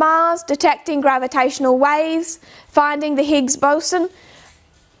rover on Mars, detecting gravitational waves, finding the Higgs boson.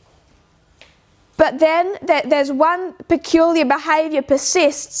 But then there's one peculiar behaviour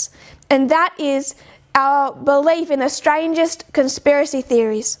persists, and that is our belief in the strangest conspiracy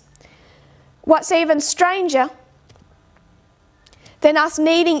theories. What's even stranger than us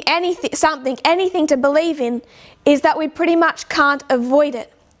needing anything to believe in is that we pretty much can't avoid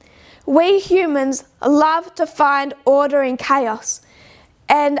it. We humans love to find order in chaos,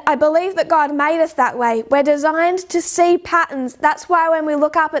 and I believe that God made us that way. We're designed to see patterns. That's why when we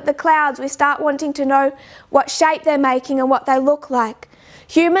look up at the clouds, we start wanting to know what shape they're making and what they look like.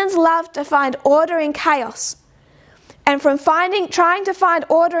 Humans love to find order in chaos, and from trying to find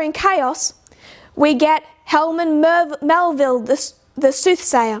order in chaos, we get Herman Melville, the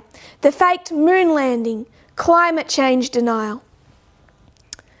soothsayer, the faked moon landing, climate change denial.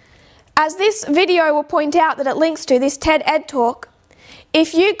 As this video will point out that it links to, this TED Ed talk,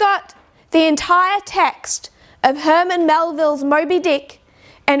 if you got the entire text of Herman Melville's Moby Dick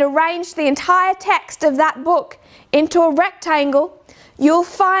and arranged the entire text of that book into a rectangle, you'll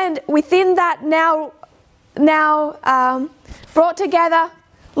find within that now brought together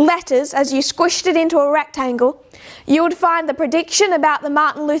letters, as you squished it into a rectangle, you would find the prediction about the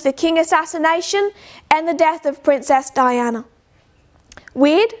Martin Luther King assassination and the death of Princess Diana.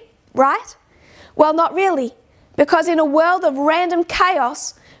 Weird, right? Well, not really, because in a world of random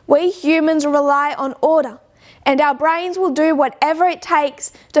chaos, we humans rely on order, and our brains will do whatever it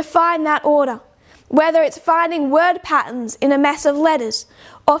takes to find that order, whether it's finding word patterns in a mess of letters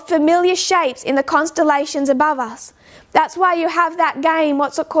or familiar shapes in the constellations above us. That's why you have that game,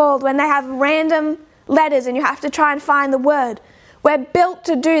 what's it called, when they have random letters and you have to try and find the word. We're built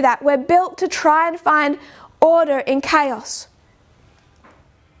to do that. We're built to try and find order in chaos.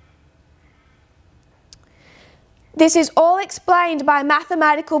 This is all explained by a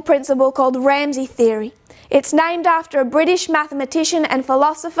mathematical principle called Ramsey theory. It's named after a British mathematician and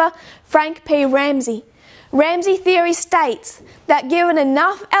philosopher, Frank P. Ramsey. Ramsey theory states that given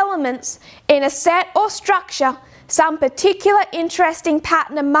enough elements in a set or structure, some particular interesting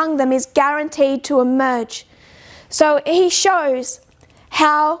pattern among them is guaranteed to emerge. So he shows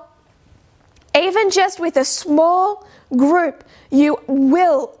how even just with a small group, you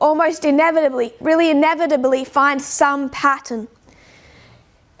will almost inevitably, really inevitably find some pattern.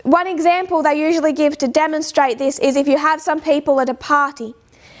 One example they usually give to demonstrate this is if you have some people at a party.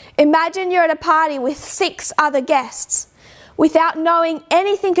 Imagine you're at a party with 6 other guests without knowing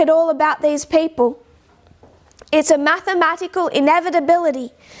anything at all about these people. It's a mathematical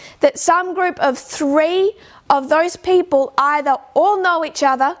inevitability that some group of 3 of those people either all know each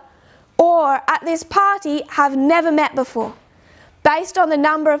other or at this party have never met before, based on the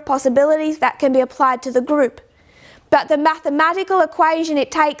number of possibilities that can be applied to the group. But the mathematical equation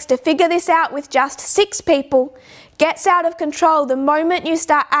it takes to figure this out with just 6 people gets out of control the moment you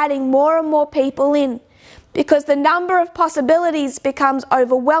start adding more and more people in, because the number of possibilities becomes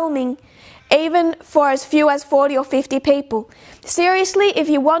overwhelming, even for as few as 40 or 50 people. Seriously, if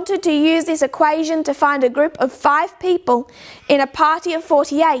you wanted to use this equation to find a group of 5 people in a party of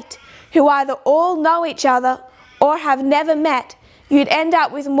 48 who either all know each other or have never met, you'd end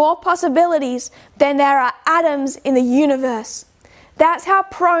up with more possibilities than there are atoms in the universe. That's how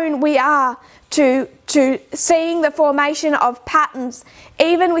prone we are to seeing the formation of patterns,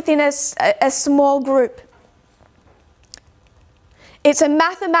 even within a small group. It's a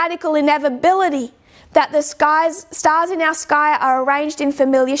mathematical inevitability that the stars in our sky are arranged in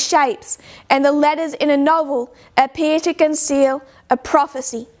familiar shapes, and the letters in a novel appear to conceal a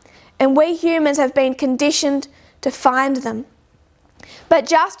prophecy, and we humans have been conditioned to find them. But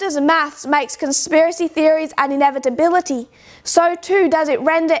just as maths makes conspiracy theories an inevitability, so too does it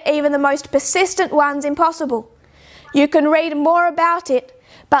render even the most persistent ones impossible. You can read more about it,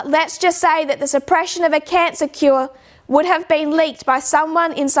 but let's just say that the suppression of a cancer cure would have been leaked by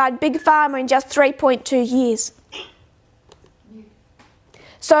someone inside Big Pharma in just 3.2 years.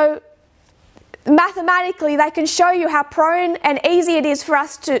 So mathematically, they can show you how prone and easy it is for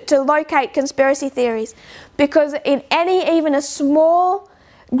us to locate conspiracy theories, because in even a small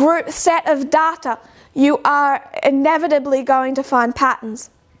group set of data, you are inevitably going to find patterns.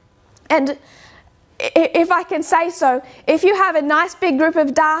 And if I can say so, if you have a nice big group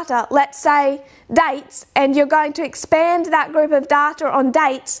of data, let's say dates, and you're going to expand that group of data on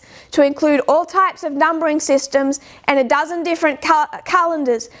dates to include all types of numbering systems and a dozen different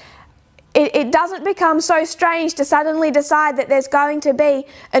calendars, it doesn't become so strange to suddenly decide that there's going to be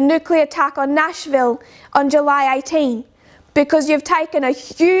a nuclear attack on Nashville on July 18, because you've taken a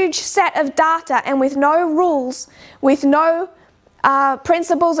huge set of data and with no rules, with no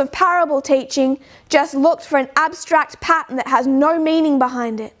principles of parable teaching, just looked for an abstract pattern that has no meaning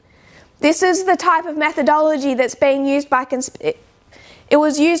behind it. This is the type of methodology that's being used by it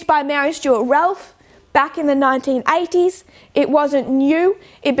was used by Mary Stuart Ralph back in the 1980s. It wasn't new.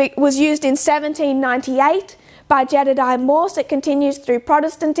 It was used in 1798 by Jedediah Morse. It continues through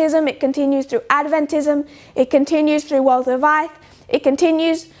Protestantism. It continues through Adventism. It continues through Walter Weiss. It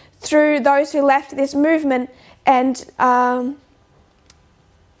continues through those who left this movement and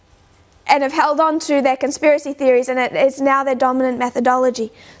have held on to their conspiracy theories, and it is now their dominant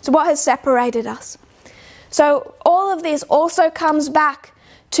methodology. So what has separated us? So all of this also comes back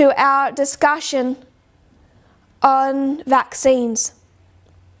to our discussion on vaccines.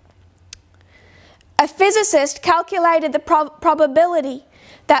 A physicist calculated the probability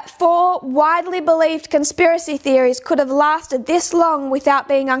that 4 widely believed conspiracy theories could have lasted this long without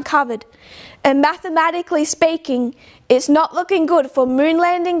being uncovered. And mathematically speaking, it's not looking good for moon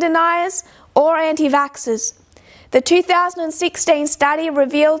landing deniers or anti-vaxxers. The 2016 study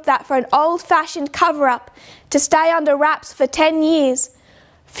revealed that for an old-fashioned cover-up to stay under wraps for 10 years,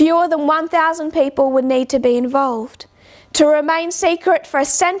 fewer than 1,000 people would need to be involved. To remain secret for a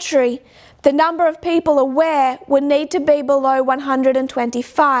century, the number of people aware would need to be below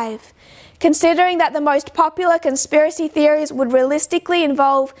 125. Considering that the most popular conspiracy theories would realistically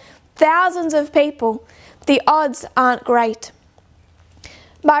involve thousands of people, the odds aren't great.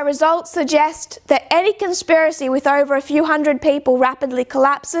 My results suggest that any conspiracy with over a few hundred people rapidly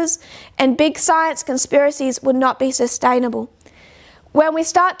collapses, and big science conspiracies would not be sustainable. When we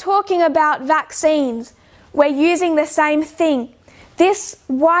start talking about vaccines, we're using the same thing. This,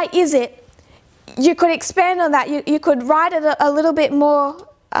 why is it? You could expand on that. You could write it a little bit more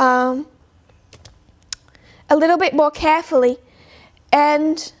carefully,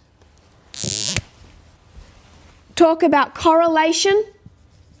 and talk about correlation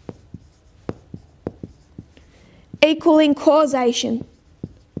equaling causation.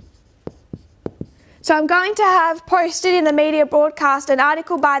 So I'm going to have posted in the media broadcast an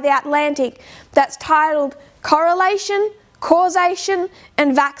article by The Atlantic that's titled Correlation, Causation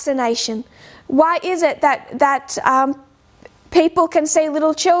and Vaccination. Why is it that people can see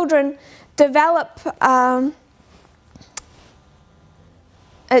little children develop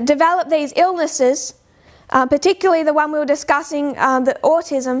these illnesses, particularly the one we were discussing, the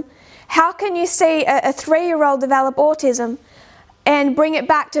autism? How can you see a 3-year-old develop autism and bring it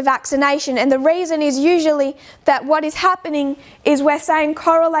back to vaccination? And the reason is usually that what is happening is we're saying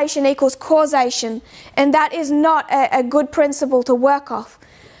correlation equals causation, and that is not a good principle to work off.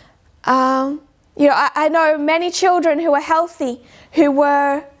 I know many children who are healthy who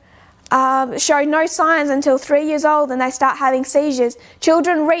were show no signs until 3 years old and they start having seizures.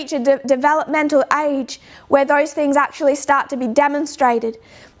 Children reach a developmental age where those things actually start to be demonstrated.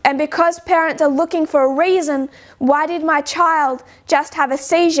 And because parents are looking for a reason, why did my child just have a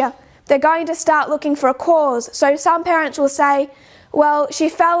seizure? They're going to start looking for a cause. So some parents will say, well, she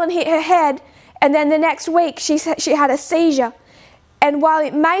fell and hit her head, and then the next week she had a seizure. And while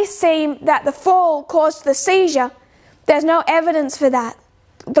it may seem that the fall caused the seizure, there's no evidence for that.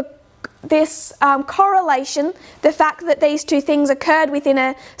 This correlation, the fact that these two things occurred within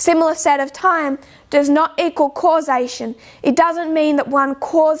a similar set of time, does not equal causation. It doesn't mean that one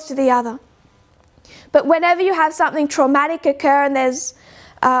caused the other. But whenever you have something traumatic occur, and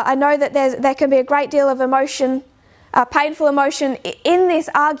I know that there can be a great deal of emotion, painful emotion in this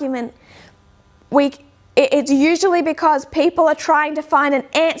argument, it's usually because people are trying to find an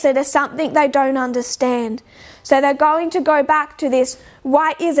answer to something they don't understand. So they're going to go back to this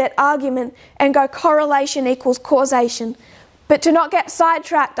why is it argument and go correlation equals causation. But to not get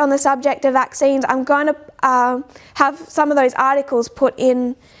sidetracked on the subject of vaccines, I'm going to have some of those articles put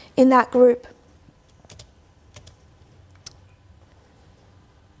in that group.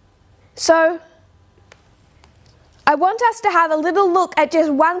 So I want us to have a little look at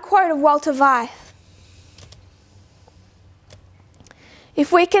just one quote of Walter Weiss.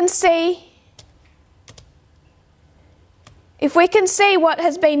 If we can see if we can see what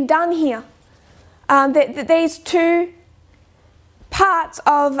has been done here, these two parts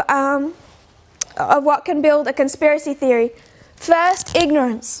of what can build a conspiracy theory. First,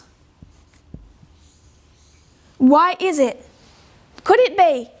 ignorance. Why is it? Could it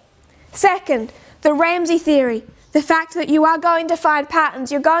be? Second, the Ramsey theory. The fact that you are going to find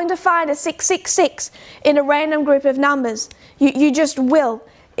patterns. You're going to find a 666 in a random group of numbers. You just will.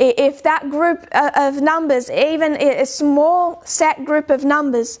 If that group of numbers, even a small set group of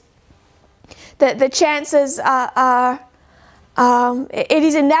numbers, the chances are it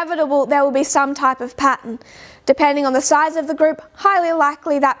is inevitable there will be some type of pattern. Depending on the size of the group, highly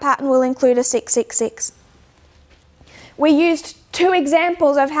likely that pattern will include a 666. We used two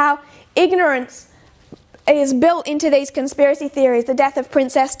examples of how ignorance is built into these conspiracy theories. The death of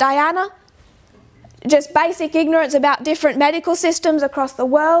Princess Diana, just basic ignorance about different medical systems across the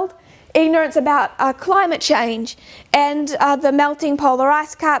world, ignorance about climate change, and the melting polar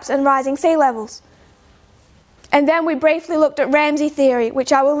ice caps and rising sea levels. And then we briefly looked at Ramsey theory,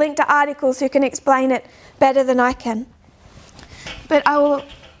 which I will link to articles who can explain it better than I can. But I will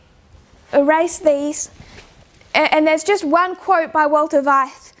erase these. And there's just one quote by Walter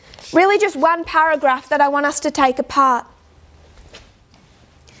Weiss, really just one paragraph that I want us to take apart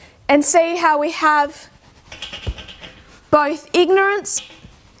and see how we have both ignorance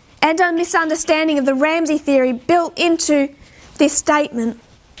and a misunderstanding of the Ramsey theory built into this statement.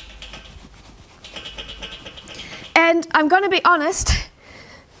 And I'm going to be honest,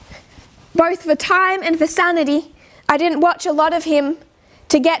 both for time and for sanity, I didn't watch a lot of him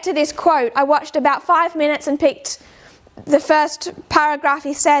to get to this quote. I watched about 5 minutes and picked the first paragraph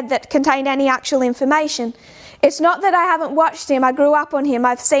he said that contained any actual information. It's not that I haven't watched him, I grew up on him.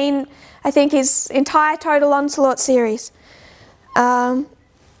 I've seen, I think, his entire Total Onslaught series. But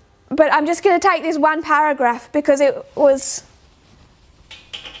I'm just going to take this one paragraph because it was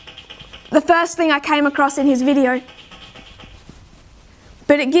the first thing I came across in his video.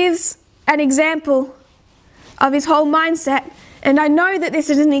 But it gives an example of his whole mindset. And I know that this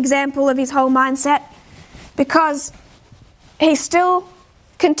is an example of his whole mindset because he still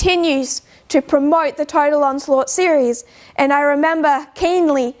continues to promote the Total Onslaught series. And I remember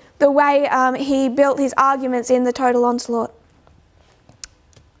keenly the way he built his arguments in the Total Onslaught.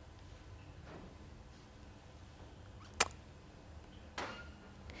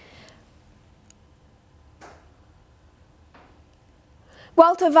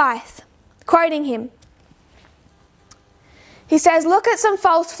 Walter Weiss, quoting him, he says, "Look at some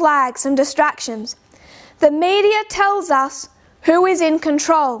false flags, some distractions. The media tells us who is in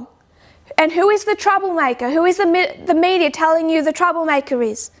control. And who is the troublemaker? Who is the media telling you the troublemaker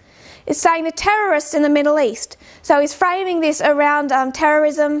is? It's saying the terrorists in the Middle East." So he's framing this around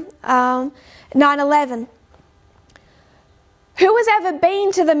terrorism, 9/11. Who has ever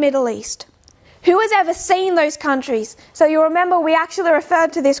been to the Middle East? Who has ever seen those countries? So you'll remember we actually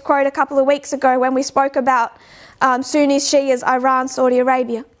referred to this quote a couple of weeks ago when we spoke about Sunni Shias, Iran, Saudi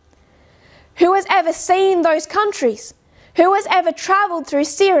Arabia. Who has ever seen those countries? Who has ever travelled through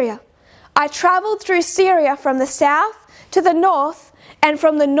Syria? I travelled through Syria from the south to the north and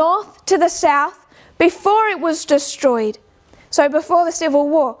from the north to the south before it was destroyed. So before the Civil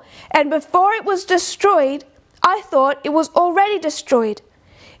War. And before it was destroyed, I thought it was already destroyed.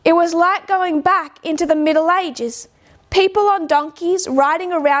 It was like going back into the Middle Ages. People on donkeys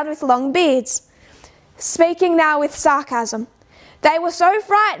riding around with long beards. Speaking now with sarcasm. They were so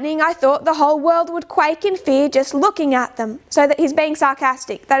frightening I thought the whole world would quake in fear just looking at them. So that he's being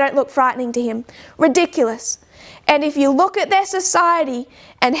sarcastic. They don't look frightening to him. Ridiculous. And if you look at their society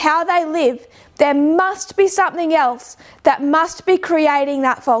and how they live, there must be something else that must be creating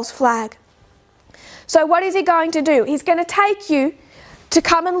that false flag. So what is he going to do? He's going to take you to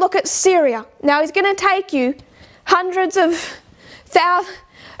come and look at Syria. Now he's going to take you hundreds of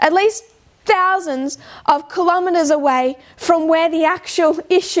at least thousands of kilometres away from where the actual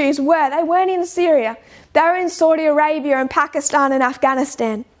issues were. They weren't in Syria. They were in Saudi Arabia and Pakistan and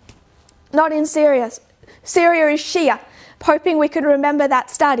Afghanistan. Not in Syria. Syria is Shia. Hoping we could remember that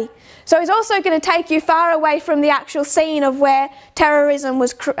study. So he's also going to take you far away from the actual scene of where terrorism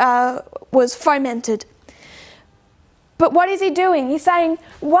was fomented. But what is he doing? He's saying,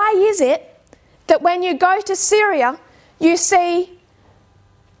 why is it that when you go to Syria, you see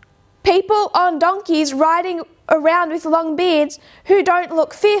people on donkeys riding around with long beards who don't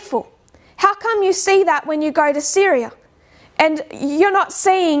look fearful? How come you see that when you go to Syria? And you're not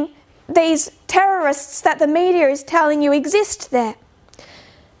seeing these terrorists that the media is telling you exist there.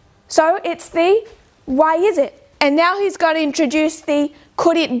 So it's the why is it? And now he's got to introduce the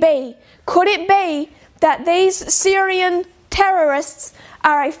could it be? Could it be that these Syrian terrorists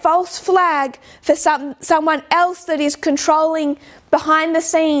are a false flag for someone else that is controlling behind the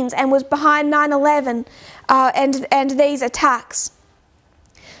scenes and was behind 9/11 and these attacks.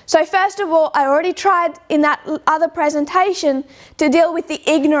 So first of all, I already tried in that other presentation to deal with the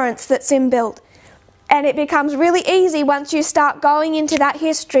ignorance that's inbuilt. And it becomes really easy once you start going into that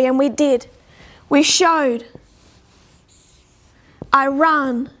history, and we did. We showed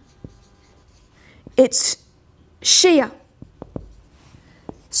Iran, it's Shia.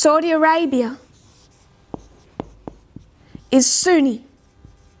 Saudi Arabia is Sunni.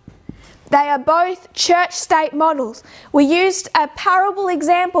 They are both church-state models. We used a parable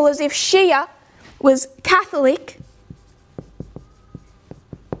example as if Shia was Catholic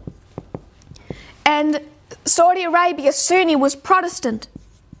and Saudi Arabia, Sunni, was Protestant.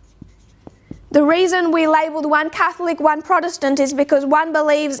 The reason we labelled one Catholic, one Protestant is because one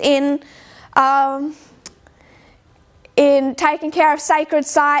believes in taking care of sacred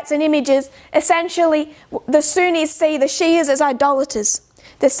sites and images. Essentially, the Sunnis see the Shias as idolaters,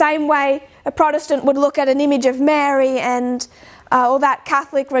 the same way a Protestant would look at an image of Mary and all that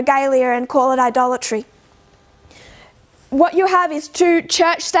Catholic regalia and call it idolatry. What you have is two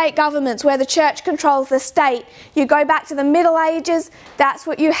church-state governments where the church controls the state. You go back to the Middle Ages, that's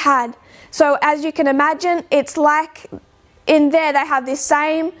what you had. So as you can imagine, it's like in there they have this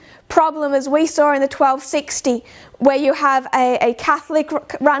same problem as we saw in the 1260, where you have a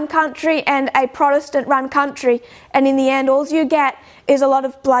Catholic-run country and a Protestant-run country, and in the end all you get is a lot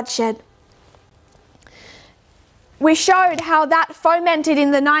of bloodshed. We showed how that fomented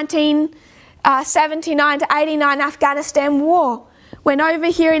in the 1979 to 89 Afghanistan war, when over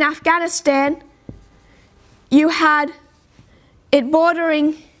here in Afghanistan you had it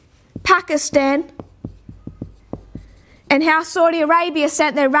bordering Pakistan, and how Saudi Arabia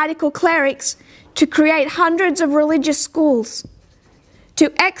sent their radical clerics to create hundreds of religious schools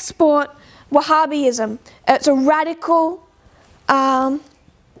to export Wahhabism. It's a radical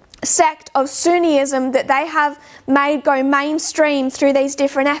sect of Sunnism that they have made go mainstream through these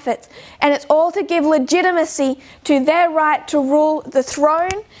different efforts, and it's all to give legitimacy to their right to rule the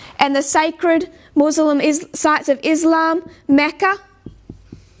throne and the sacred Muslim sites of Islam, Mecca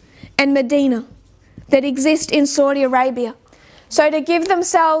and Medina that exist in Saudi Arabia. So to give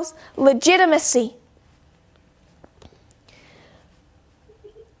themselves legitimacy,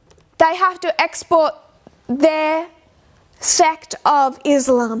 they have to export their sect of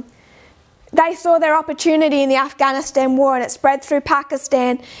Islam. They saw their opportunity in the Afghanistan war, and it spread through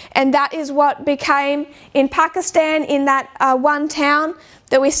Pakistan, and that is what became in Pakistan, in that one town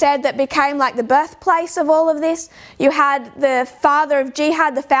that we said that became like the birthplace of all of this. You had the father of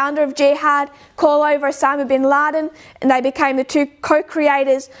jihad, the founder of jihad, call over Osama bin Laden, and they became the two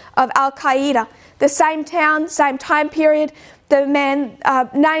co-creators of Al-Qaeda. The same town, same time period, the men,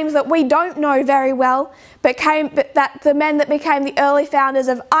 names that we don't know very well, but the men that became the early founders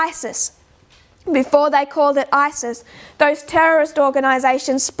of ISIS, before they called it ISIS, those terrorist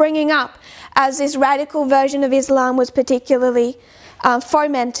organisations springing up as this radical version of Islam was particularly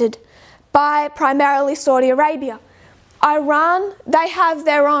fomented by primarily Saudi Arabia. Iran, they have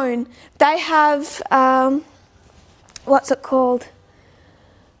their own. They have, what's it called?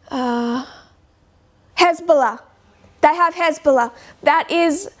 Hezbollah. They have Hezbollah. That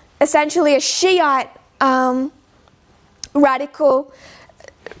is essentially a Shiite radical,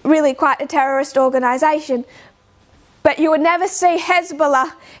 really quite a terrorist organisation. But you would never see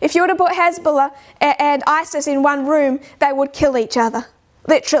Hezbollah. If you were to put Hezbollah and ISIS in one room, they would kill each other,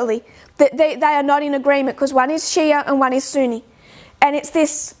 literally. They are not in agreement because one is Shia and one is Sunni. And it's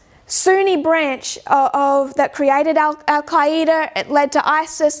this Sunni branch that created Al-Qaeda, it led to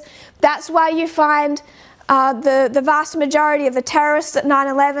ISIS. That's why you find the vast majority of the terrorists at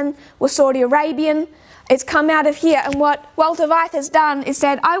 9/11 were Saudi Arabian. It's come out of here. And what Walter Weiss has done is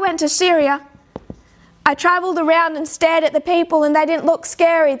said, I went to Syria, I travelled around and stared at the people, and they didn't look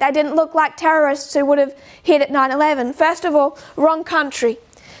scary. They didn't look like terrorists who would have hit at 9/11. First of all, wrong country.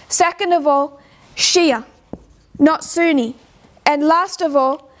 Second of all, Shia, not Sunni. And last of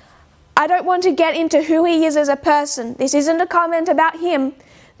all, I don't want to get into who he is as a person. This isn't a comment about him.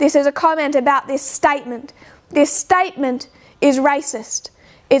 This is a comment about this statement. This statement is racist.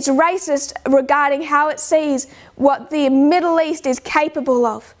 It's racist regarding how it sees what the Middle East is capable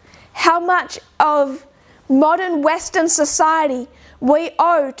of. How much of modern Western society we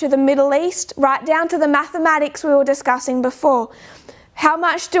owe to the Middle East, right down to the mathematics we were discussing before. How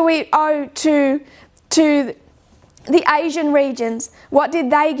much do we owe to the Asian regions? What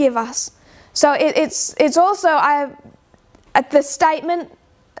did they give us? So it's also, the statement,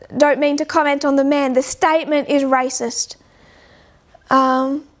 don't mean to comment on the man, the statement is racist.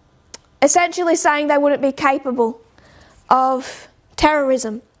 essentially saying they wouldn't be capable of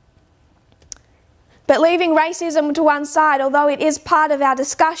terrorism. But leaving racism to one side, although it is part of our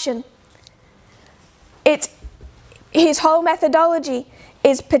discussion, his whole methodology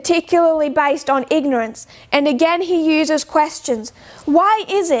is particularly based on ignorance. And again, he uses questions. Why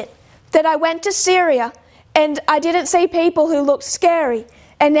is it that I went to Syria and I didn't see people who looked scary?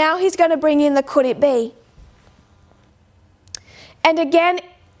 And now he's going to bring in the could it be? And again,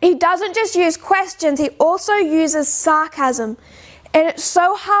 he doesn't just use questions, he also uses sarcasm. And it's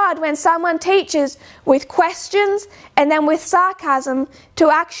so hard when someone teaches with questions and then with sarcasm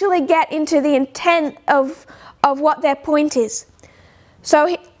to actually get into the intent of what their point is.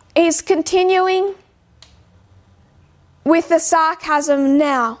 So he's continuing with the sarcasm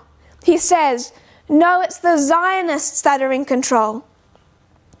now. He says, no, it's the Zionists that are in control.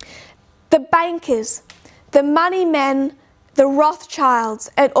 The bankers, the money men, the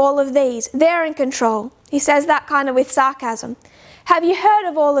Rothschilds, and all of these, they're in control. He says that kind of with sarcasm. Have you heard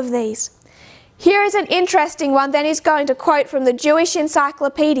of all of these? Here is an interesting one. Then he's going to quote from the Jewish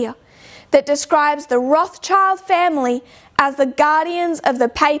Encyclopedia that describes the Rothschild family as the guardians of the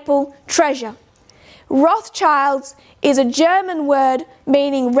papal treasure. Rothschilds is a German word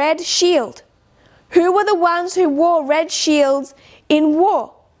meaning red shield. Who were the ones who wore red shields in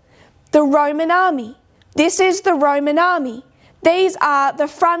war? The Roman army. This is the Roman army. These are the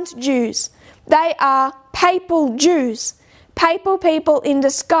front Jews. They are papal Jews. Papal people in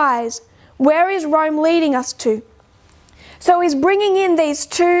disguise. Where is Rome leading us to? So he's bringing in these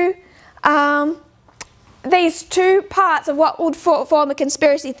two parts of what would form a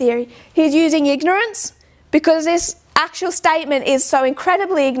conspiracy theory. He's using ignorance because this actual statement is so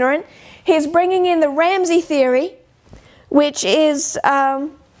incredibly ignorant. He's bringing in the Ramsey theory, which is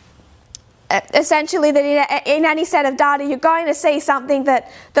essentially that in any set of data you're going to see something that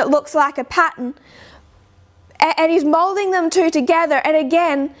looks like a pattern. And he's moulding them two together. And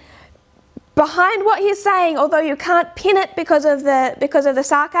again, behind what he's saying, although you can't pin it because of the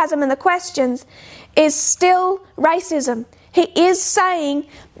sarcasm and the questions, is still racism. He is saying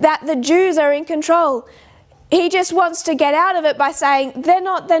that the Jews are in control. He just wants to get out of it by saying they're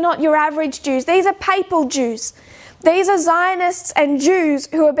not your average Jews. These are papal Jews. These are Zionists and Jews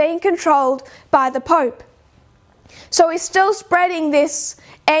who are being controlled by the Pope. So he's still spreading this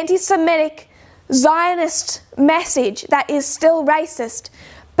anti-Semitic Zionist message that is still racist,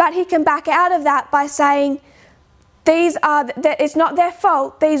 but he can back out of that by saying it's not their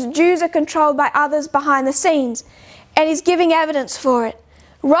fault. These Jews are controlled by others behind the scenes, and he's giving evidence for it.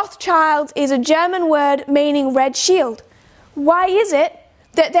 Rothschild is a German word meaning red shield. Why is it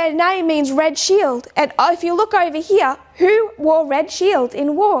that their name means red shield? And if you look over here, who wore red shields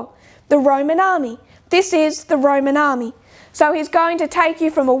in war? The Roman army. This is the Roman army. So he's going to take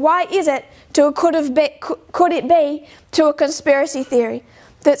you from a why is it to a could it be to a conspiracy theory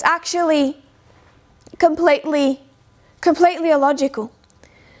that's actually completely illogical.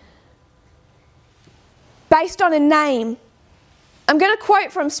 Based on a name. I'm going to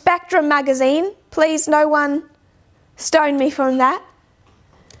quote from Spectrum magazine. Please, no one stone me from that.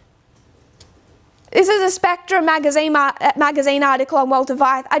 This is a Spectrum magazine article on Walter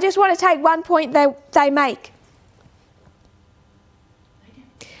Weiss. I just want to take one point they make.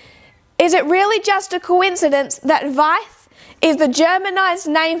 Is it really just a coincidence that Weiss is the Germanized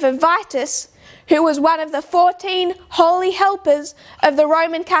name for Vitus, who was one of the 14 holy helpers of the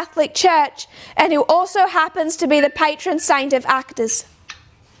Roman Catholic Church and who also happens to be the patron saint of actors?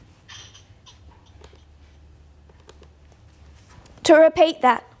 To repeat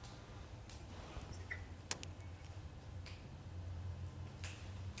that.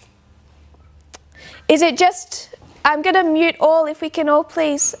 Is it just... I'm going to mute all, if we can all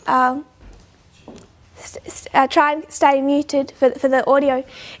please try and stay muted for the audio.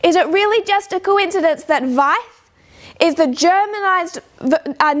 Is it really just a coincidence that Weiss is the Germanized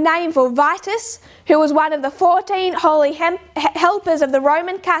name for Vitus, who was one of the 14 holy helpers of the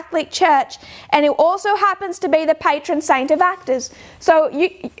Roman Catholic Church and who also happens to be the patron saint of actors? So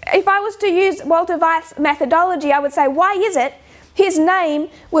if I was to use Walter Weiss' methodology, I would say, why is it his name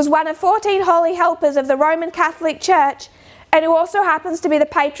was one of 14 holy helpers of the Roman Catholic Church and who also happens to be the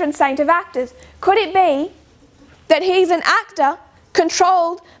patron saint of actors? Could it be that he's an actor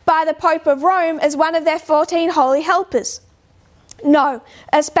controlled by the Pope of Rome as one of their 14 holy helpers? No.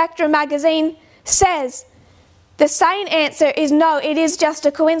 As Spectrum magazine says, the sane answer is no, it is just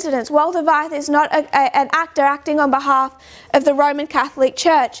a coincidence. Walter Weiss is not an actor acting on behalf of the Roman Catholic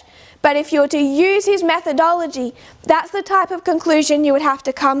Church. But if you were to use his methodology, that's the type of conclusion you would have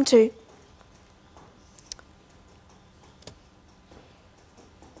to come to.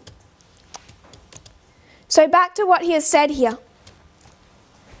 So back to what he has said here.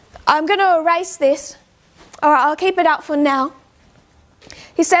 I'm going to erase this. All right, I'll keep it up for now.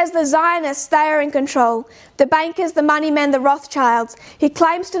 He says the Zionists, they are in control. The bankers, the money men, the Rothschilds. He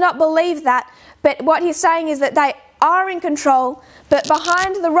claims to not believe that, but what he's saying is that they are in control, but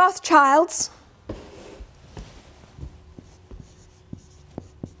behind the Rothschilds,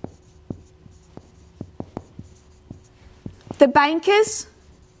 the bankers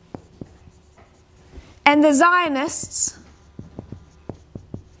and the Zionists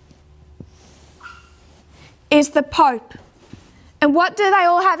is the Pope. And what do they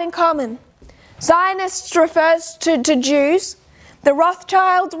all have in common? Zionists refers to Jews. The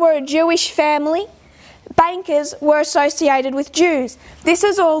Rothschilds were a Jewish family. Bankers were associated with Jews. This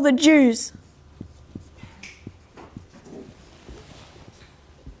is all the Jews.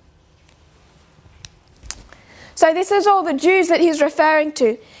 So this is all the Jews that he's referring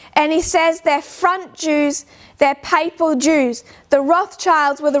to. And he says they're front Jews, they're papal Jews. The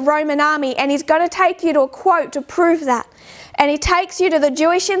Rothschilds were the Roman army, and he's going to take you to a quote to prove that. And he takes you to the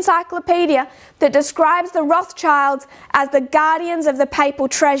Jewish encyclopedia that describes the Rothschilds as the guardians of the papal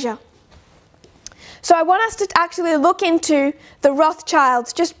treasure. So I want us to actually look into the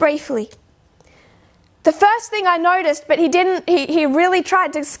Rothschilds just briefly. The first thing I noticed, but he really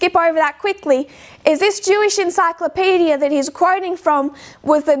tried to skip over that quickly, is this Jewish encyclopedia that he's quoting from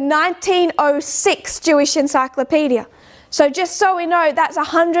was the 1906 Jewish encyclopedia. So just so we know, that's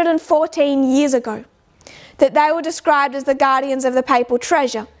 114 years ago that they were described as the guardians of the papal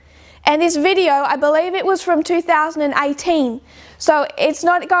treasure. And this video, I believe it was from 2018, so it's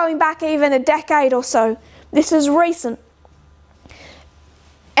not going back even a decade or so. This is recent.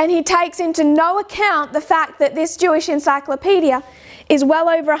 And he takes into no account the fact that this Jewish encyclopedia is well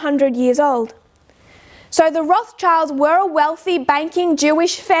over 100 years old. So the Rothschilds were a wealthy banking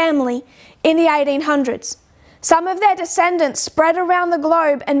Jewish family in the 1800s. Some of their descendants spread around the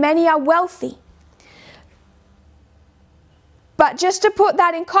globe, and many are wealthy. But just to put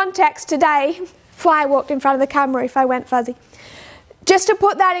that in context today, Fly walked in front of the camera if I went fuzzy. Just to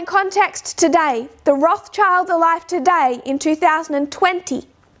put that in context today, the Rothschilds alive today in 2020,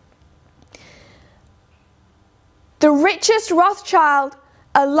 the richest Rothschild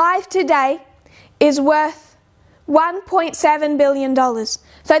alive today is worth $1.7 billion.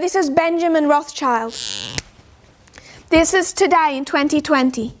 So this is Benjamin Rothschild. This is today in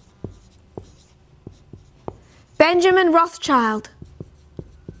 2020. Benjamin Rothschild.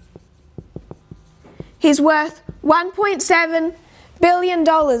 He's worth $1.7 billion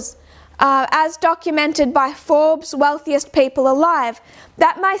as documented by Forbes' wealthiest people alive.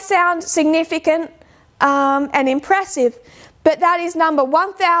 That may sound significant and impressive, but that is number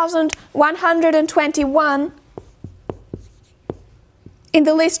 1,121 in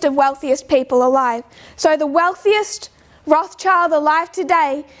the list of wealthiest people alive. So the wealthiest Rothschild alive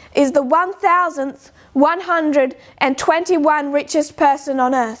today is the 1,121 richest person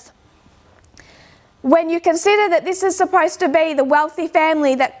on earth. When you consider that this is supposed to be the wealthy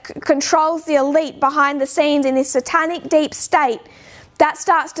family that controls the elite behind the scenes in this satanic deep state, that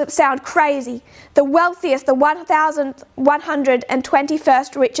starts to sound crazy. The wealthiest, the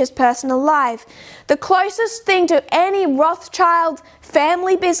 1,121st richest person alive. The closest thing to any Rothschild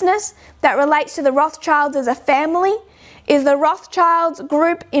family business that relates to the Rothschilds as a family is the Rothschilds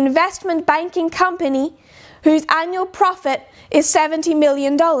Group investment banking company, whose annual profit is $70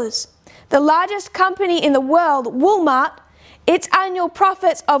 million. The largest company in the world, Walmart, its annual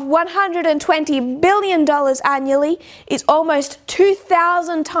profits of $120 billion annually is almost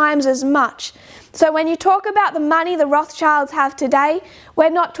 2,000 times as much. So when you talk about the money the Rothschilds have today,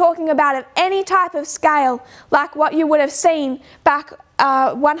 we're not talking about of any type of scale like what you would have seen back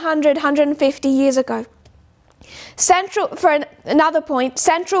 100, 150 years ago. Another point,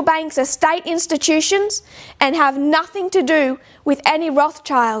 central banks are state institutions and have nothing to do with any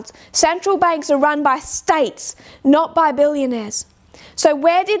Rothschilds. Central banks are run by states, not by billionaires. So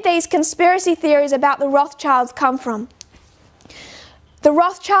where did these conspiracy theories about the Rothschilds come from? The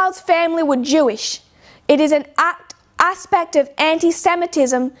Rothschilds family were Jewish. It is an aspect of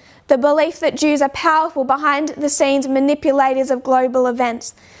anti-Semitism, the belief that Jews are powerful behind the scenes manipulators of global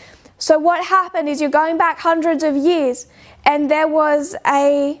events. So what happened is you're going back hundreds of years, and there was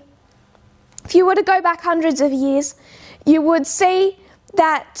if you were to go back hundreds of years, you would see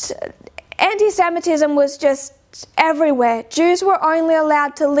that anti-Semitism was just everywhere. Jews were only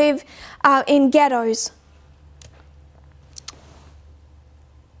allowed to live in ghettos.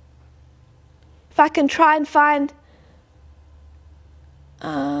 If I can try and find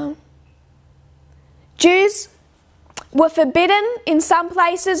Jews, were forbidden in some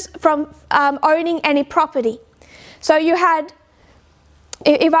places from owning any property. So you had,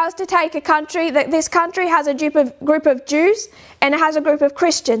 if I was to take a country, this country has a group of Jews and it has a group of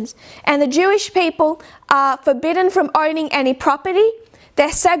Christians. And the Jewish people are forbidden from owning any property.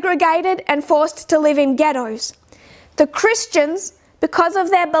 They're segregated and forced to live in ghettos. The Christians, because of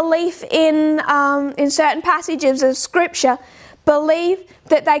their belief in certain passages of Scripture, believe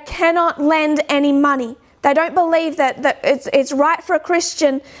that they cannot lend any money. They don't believe that it's right for a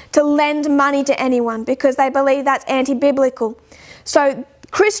Christian to lend money to anyone because they believe that's anti-biblical. So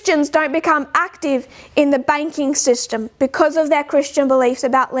Christians don't become active in the banking system because of their Christian beliefs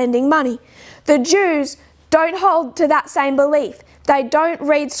about lending money. The Jews don't hold to that same belief. They don't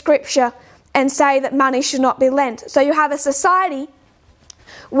read Scripture and say that money should not be lent. So you have a society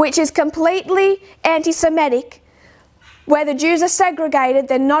which is completely anti-Semitic, where the Jews are segregated,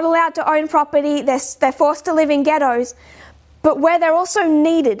 they're not allowed to own property, they're forced to live in ghettos, but where they're also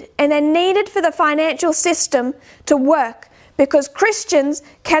needed, and they're needed for the financial system to work, because Christians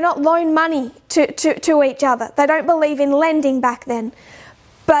cannot loan money to each other. They don't believe in lending back then,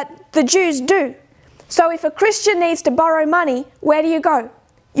 but the Jews do. So if a Christian needs to borrow money, where do you go?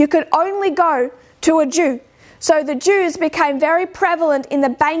 You could only go to a Jew. So the Jews became very prevalent in the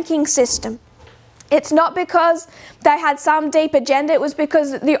banking system. It's not because they had some deep agenda, it was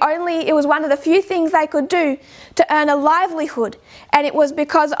because it was one of the few things they could do to earn a livelihood. And it was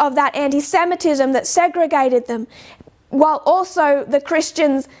because of that anti-Semitism that segregated them, while also the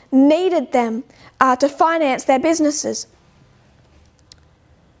Christians needed them to finance their businesses.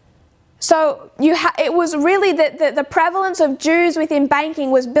 So it was really the prevalence of Jews within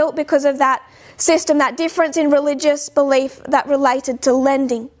banking was built because of that system, that difference in religious belief that related to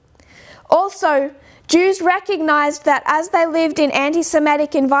lending. Also, Jews recognized that as they lived in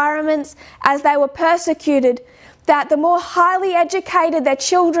anti-Semitic environments, as they were persecuted, that the more highly educated their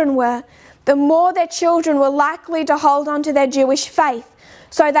children were, the more their children were likely to hold on to their Jewish faith.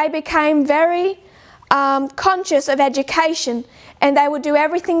 So they became very conscious of education, and they would do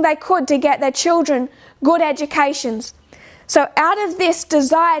everything they could to get their children good educations. So out of this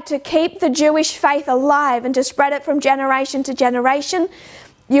desire to keep the Jewish faith alive and to spread it from generation to generation,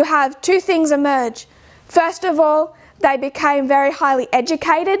 you have two things emerge. First of all, they became very highly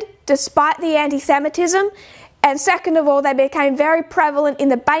educated despite the anti-Semitism, and second of all, they became very prevalent in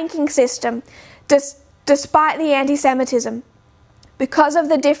the banking system despite the anti-Semitism because of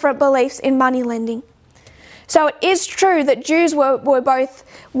the different beliefs in money lending. So it is true that Jews were both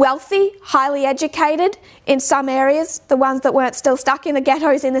wealthy, highly educated in some areas, the ones that weren't still stuck in the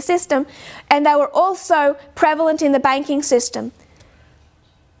ghettos in the system, and they were also prevalent in the banking system.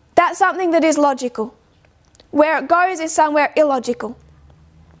 That's something that is logical. Where it goes is somewhere illogical.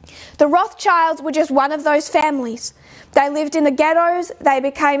 The Rothschilds were just one of those families. They lived in the ghettos, they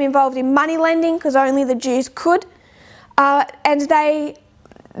became involved in money lending because only the Jews could, and they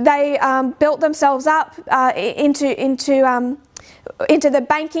built themselves up into the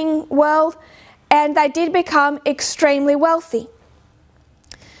banking world, and they did become extremely wealthy.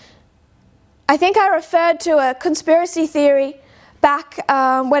 I think I referred to a conspiracy theory back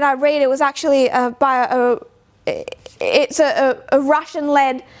when I read it. Was actually by a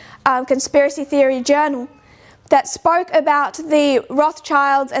Russian-led conspiracy theory journal that spoke about the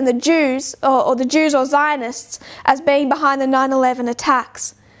Rothschilds and the Jews, or the Jews or Zionists, as being behind the 9/11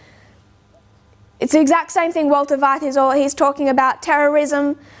 attacks. It's the exact same thing Walter Weiss is. He's talking about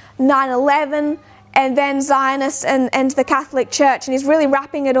terrorism, 9/11, and then Zionists and the Catholic Church, and he's really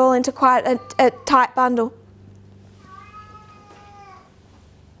wrapping it all into quite a tight bundle.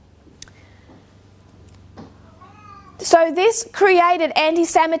 So this created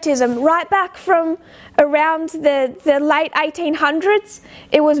anti-Semitism right back from around the late 1800s.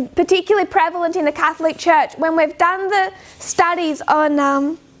 It was particularly prevalent in the Catholic Church. When we've done the studies on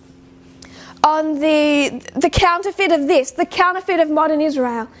the counterfeit of this, the counterfeit of modern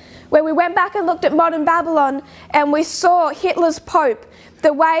Israel, where we went back and looked at modern Babylon and we saw Hitler's Pope,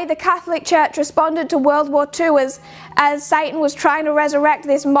 the way the Catholic Church responded to World War II as Satan was trying to resurrect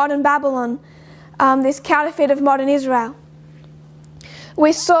this modern Babylon, this counterfeit of modern Israel.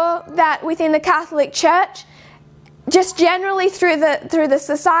 We saw that within the Catholic Church, just generally through the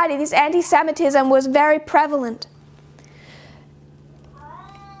society, this anti-Semitism was very prevalent.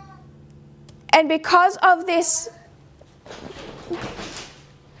 And because of this,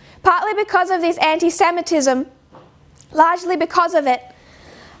 partly because of this anti-Semitism, largely because of it,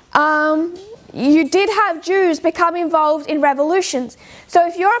 you did have Jews become involved in revolutions. So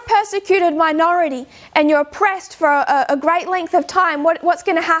if you're a persecuted minority and you're oppressed for a great length of time, what's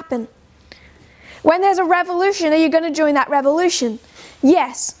going to happen? When there's a revolution, are you going to join that revolution?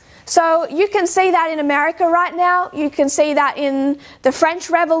 Yes. So you can see that in America right now. You can see that in the French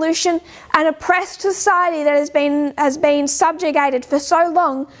Revolution. An oppressed society that has been subjugated for so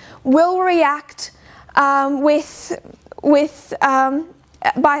long will react by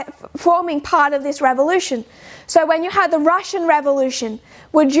forming part of this revolution. So when you had the Russian Revolution,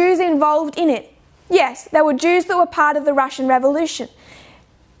 were Jews involved in it? Yes, there were Jews that were part of the Russian Revolution.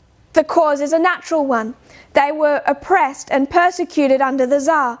 The cause is a natural one. They were oppressed and persecuted under the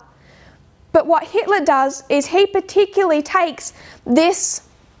Tsar. But what Hitler does is he particularly takes this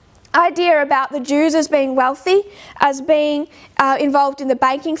idea about the Jews as being wealthy, as being involved in the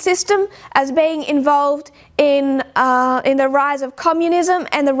banking system, as being involved in the rise of communism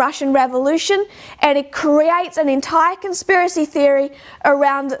and the Russian Revolution, and it creates an entire conspiracy theory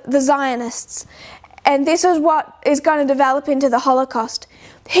around the Zionists. And this is what is going to develop into the Holocaust.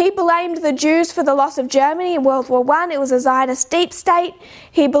 He blamed the Jews for the loss of Germany in World War I. It was a Zionist deep state.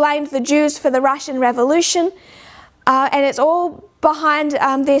 He blamed the Jews for the Russian Revolution. And it's all behind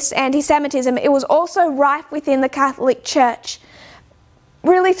this anti-Semitism. It was also rife within the Catholic Church.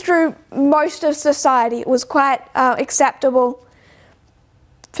 Really through most of society, it was quite acceptable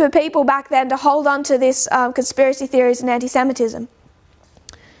for people back then to hold on to this conspiracy theories and anti-Semitism.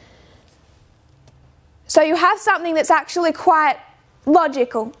 So you have something that's actually quite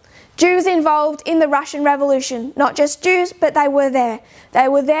logical. Jews involved in the Russian Revolution. Not just Jews, but they were there. They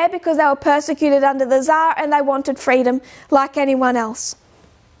were there because they were persecuted under the Tsar and they wanted freedom like anyone else.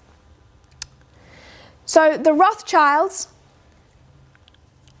 So the Rothschilds,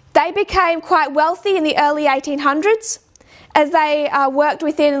 they became quite wealthy in the early 1800s. As they worked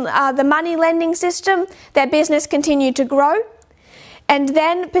within the money lending system, their business continued to grow. And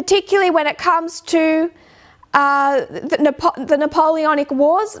then, particularly when it comes to the Napoleonic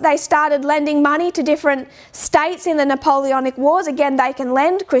Wars, they started lending money to different states in the Napoleonic Wars. Again, they can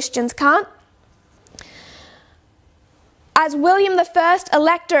lend, Christians can't. As William I,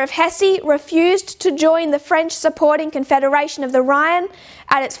 Elector of Hesse, refused to join the French supporting Confederation of the Rhine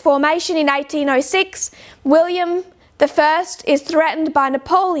at its formation in 1806, William I is threatened by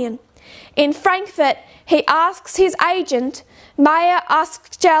Napoleon. In Frankfurt, he asks his agent, Mayer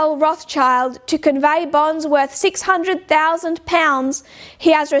Askell Rothschild, to convey bonds worth £600,000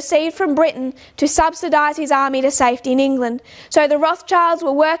 he has received from Britain to subsidise his army to safety in England. So the Rothschilds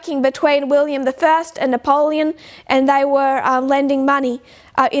were working between William I and Napoleon, and they were lending money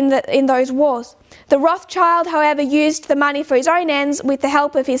in those wars. The Rothschild, however, used the money for his own ends with the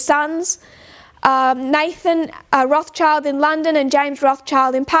help of his sons, Nathan Rothschild in London and James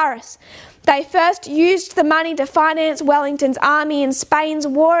Rothschild in Paris. They first used the money to finance Wellington's army in Spain's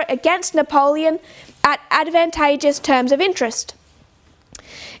war against Napoleon at advantageous terms of interest.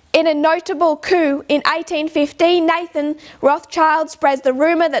 In a notable coup in 1815, Nathan Rothschild spreads the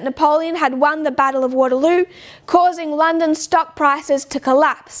rumour that Napoleon had won the Battle of Waterloo, causing London stock prices to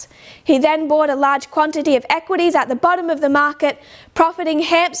collapse. He then bought a large quantity of equities at the bottom of the market, profiting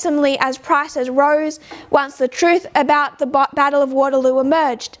handsomely as prices rose once the truth about the Battle of Waterloo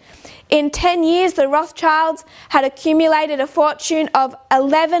emerged. In 10 years, the Rothschilds had accumulated a fortune of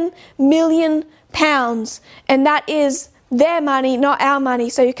 £11 million, and that is their money, not our money,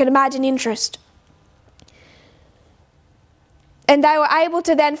 so you can imagine interest. And they were able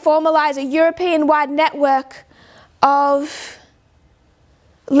to then formalise a European-wide network of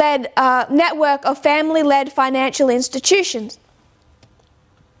family-led financial institutions.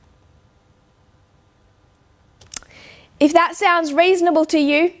 If that sounds reasonable to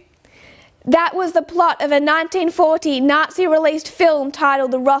you, that was the plot of a 1940 Nazi-released film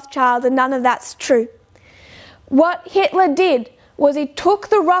titled The Rothschilds, and none of that's true. What Hitler did was he took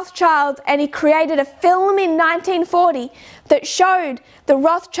the Rothschilds and he created a film in 1940 that showed the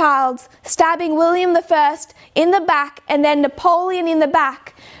Rothschilds stabbing William I in the back and then Napoleon in the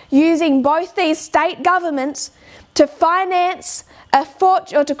back, using both these state governments to finance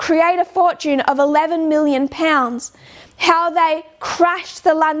to create a fortune of £11 million. How they crashed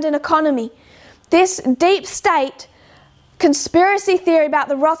the London economy. This deep state conspiracy theory about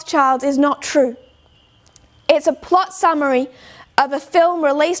the Rothschilds is not true. It's a plot summary of a film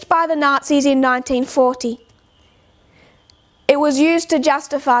released by the Nazis in 1940. It was used to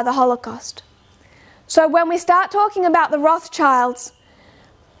justify the Holocaust. So when we start talking about the Rothschilds,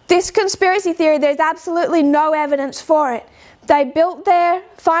 this conspiracy theory, there's absolutely no evidence for it. They built their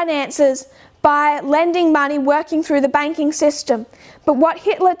finances by lending money, working through the banking system. But what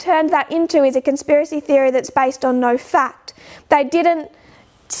Hitler turned that into is a conspiracy theory that's based on no fact. They didn't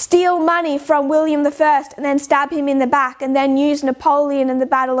steal money from William I and then stab him in the back and then use Napoleon in the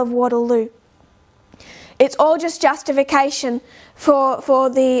Battle of Waterloo. It's all just justification for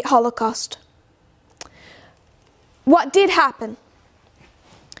the Holocaust. What did happen?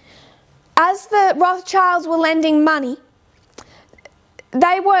 As the Rothschilds were lending money,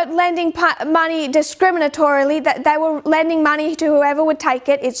 they weren't lending money discriminatorily, that they were lending money to whoever would take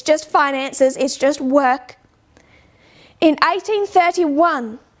it. It's just finances, it's just work. In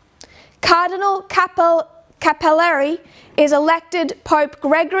 1831, Cardinal Capellari is elected Pope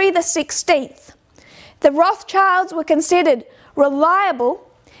Gregory XVI. The Rothschilds were considered reliable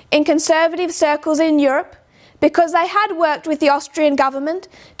in conservative circles in Europe because they had worked with the Austrian government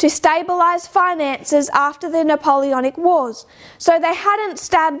to stabilise finances after the Napoleonic Wars. So they hadn't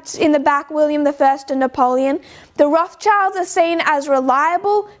stabbed in the back William I and Napoleon. The Rothschilds are seen as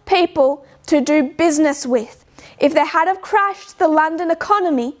reliable people to do business with. If they had have crashed the London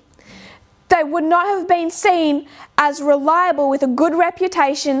economy, they would not have been seen as reliable with a good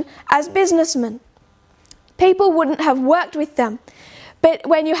reputation as businessmen. People wouldn't have worked with them. But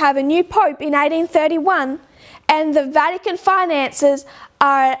when you have a new pope in 1831 and the Vatican finances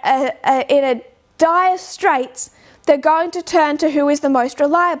are in a dire straits, they're going to turn to who is the most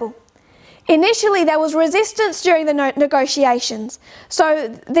reliable. Initially, there was resistance during the negotiations. So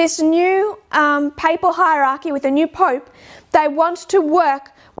this new papal hierarchy with a new pope, they want to work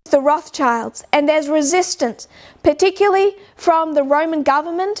with the Rothschilds, and there's resistance, particularly from the Roman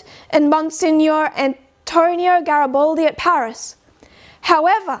government and Monsignor Antonio Garibaldi at Paris.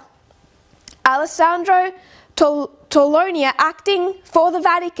 However, Alessandro Torlonia, acting for the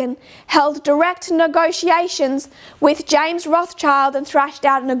Vatican, held direct negotiations with James Rothschild and thrashed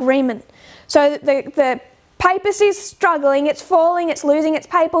out an agreement. So the papacy is struggling, it's falling, it's losing its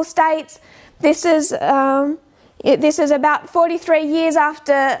papal states. This is about 43 years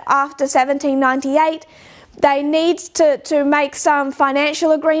after 1798. They need to make some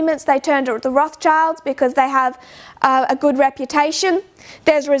financial agreements. They turn to the Rothschilds because they have a good reputation.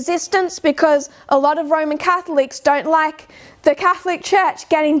 There's resistance because a lot of Roman Catholics don't like the Catholic Church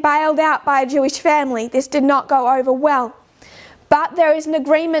getting bailed out by a Jewish family. This did not go over well. But there is an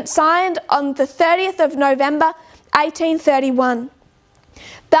agreement signed on the 30th of November 1831.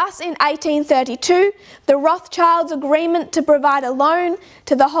 Thus, in 1832, the Rothschilds' agreement to provide a loan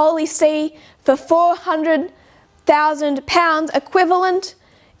to the Holy See for £400,000, equivalent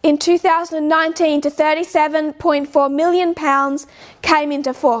in 2019 to £37.4 million, came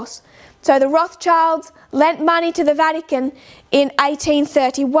into force. So the Rothschilds lent money to the Vatican in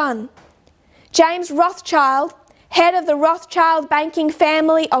 1831. James Rothschild, head of the Rothschild banking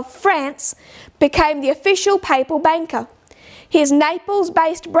family of France, became the official papal banker. His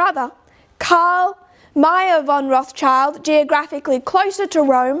Naples-based brother, Karl Meyer von Rothschild, geographically closer to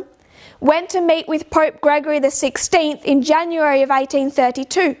Rome, went to meet with Pope Gregory XVI in January of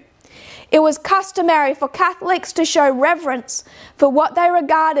 1832. It was customary for Catholics to show reverence for what they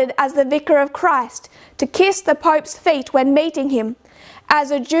regarded as the Vicar of Christ, to kiss the Pope's feet when meeting him.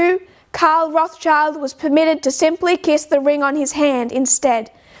 As a Jew, Karl Rothschild was permitted to simply kiss the ring on his hand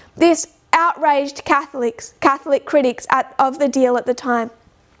instead. This outraged Catholic critics of the deal at the time.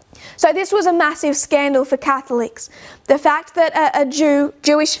 So this was a massive scandal for Catholics. The fact that a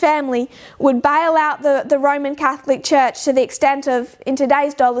Jewish family would bail out the Roman Catholic Church to the extent of, in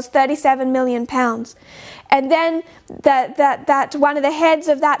today's dollars, £37 million. And then that one of the heads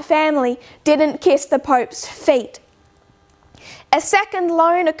of that family didn't kiss the Pope's feet. A second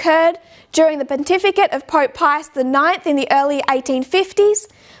loan occurred during the pontificate of Pope Pius IX in the early 1850s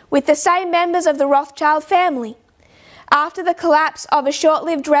with the same members of the Rothschild family. After the collapse of a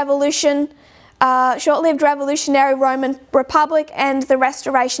short-lived revolutionary Roman Republic and the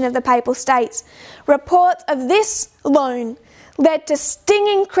restoration of the Papal States, reports of this loan led to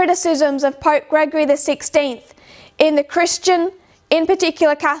stinging criticisms of Pope Gregory XVI in the Christian, in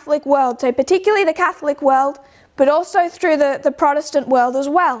particular Catholic world, so particularly the Catholic world, but also through the Protestant world as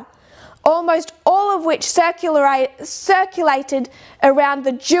well, almost all of which circulated around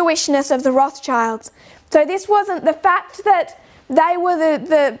the Jewishness of the Rothschilds. So this wasn't the fact that they were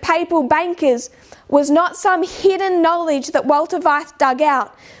the papal bankers, was not some hidden knowledge that Walter Weiss dug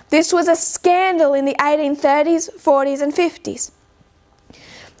out. This was a scandal in the 1830s, 40s and 50s.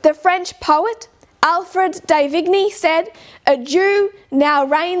 The French poet Alfred de Vigny said, "A Jew now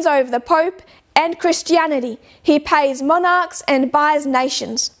reigns over the Pope and Christianity. He pays monarchs and buys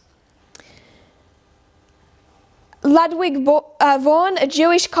nations." Ludwig Vaughan, a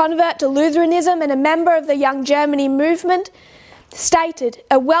Jewish convert to Lutheranism and a member of the Young Germany movement, stated,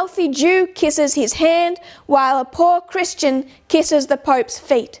 "A wealthy Jew kisses his hand while a poor Christian kisses the Pope's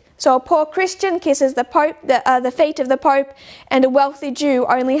feet." So a poor Christian kisses the Pope, the feet of the Pope, and a wealthy Jew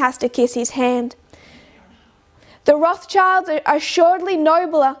only has to kiss his hand. The Rothschilds are assuredly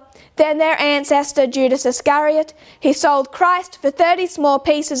nobler than their ancestor Judas Iscariot. He sold Christ for 30 small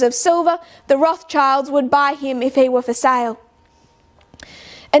pieces of silver. The Rothschilds would buy him if he were for sale.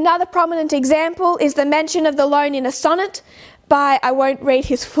 Another prominent example is the mention of the loan in a sonnet by, I won't read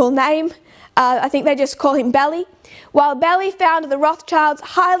his full name, I think they just call him Belly. While Belly found the Rothschilds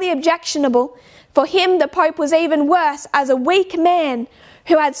highly objectionable, for him the Pope was even worse as a weak man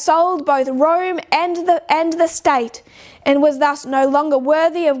who had sold both Rome and the state, and was thus no longer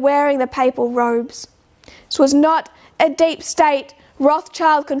worthy of wearing the papal robes. This was not a deep state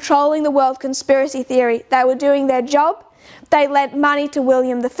Rothschild controlling the world conspiracy theory. They were doing their job. They lent money to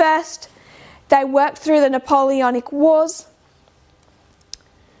William I. They worked through the Napoleonic Wars,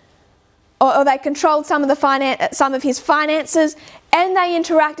 or they controlled some of his finances, and they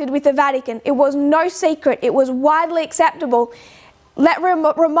interacted with the Vatican. It was no secret. It was widely acceptable. Let me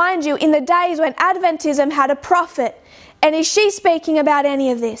remind you, in the days when Adventism had a prophet, and is she speaking about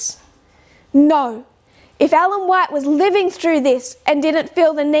any of this? No. If Ellen White was living through this and didn't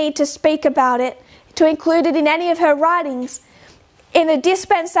feel the need to speak about it, to include it in any of her writings, in the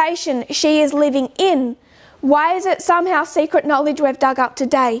dispensation she is living in, why is it somehow secret knowledge we've dug up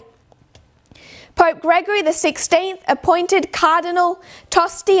today? Pope Gregory XVI appointed Cardinal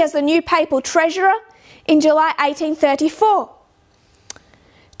Tosti as the new papal treasurer in July 1834.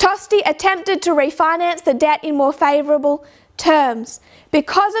 Tosti attempted to refinance the debt in more favourable terms.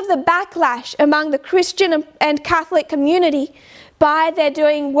 Because of the backlash among the Christian and Catholic community by their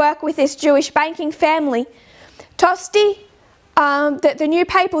doing work with this Jewish banking family, Tosti, the new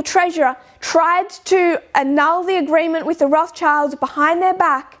papal treasurer, tried to annul the agreement with the Rothschilds behind their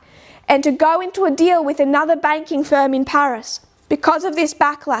back and to go into a deal with another banking firm in Paris because of this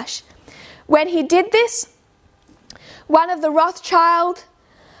backlash. When he did this, one of the Rothschild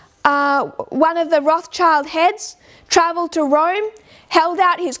heads travelled to Rome, held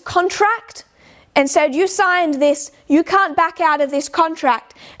out his contract and said, "You signed this, you can't back out of this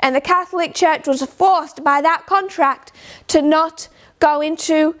contract." And the Catholic Church was forced by that contract to not go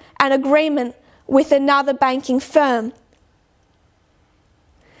into an agreement with another banking firm.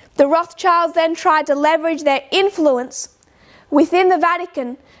 The Rothschilds then tried to leverage their influence within the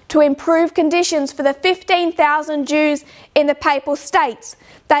Vatican to improve conditions for the 15,000 Jews in the Papal States.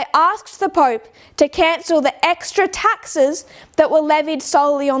 They asked the Pope to cancel the extra taxes that were levied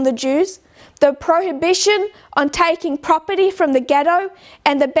solely on the Jews, the prohibition on taking property from the ghetto,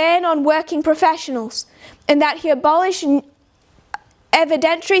 and the ban on working professionals, and that he abolished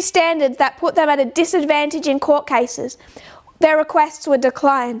evidentiary standards that put them at a disadvantage in court cases. Their requests were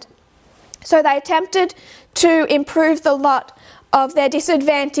declined. So they attempted to improve the lot of their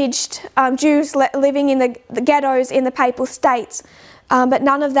disadvantaged Jews living in the ghettos in the Papal States, but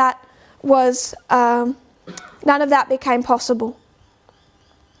none of that became possible.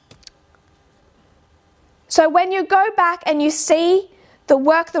 So when you go back and you see the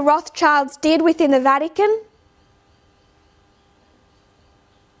work the Rothschilds did within the Vatican,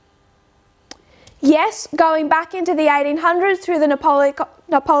 yes, going back into the 1800s through the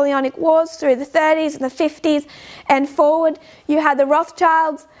Napoleonic Wars, through the 30s and the 50s and forward, you had the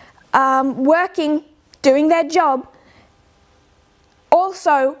Rothschilds working, doing their job,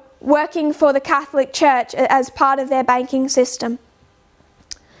 also working for the Catholic Church as part of their banking system.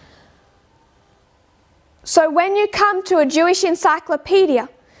 So when you come to a Jewish encyclopedia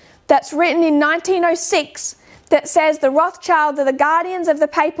that's written in 1906 that says the Rothschilds are the guardians of the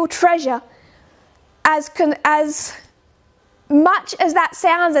papal treasure, as much as that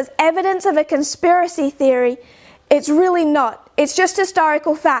sounds as evidence of a conspiracy theory, it's really not. It's just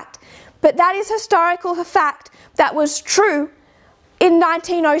historical fact. But that is historical fact that was true in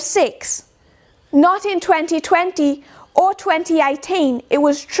 1906, not in 2020 or 2018. It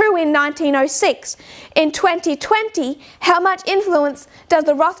was true in 1906. In 2020, how much influence does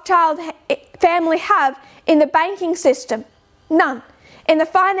the Rothschild family have in the banking system? None. In the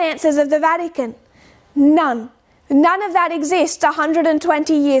finances of the Vatican? None. None of that exists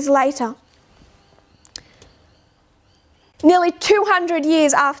 120 years later. Nearly 200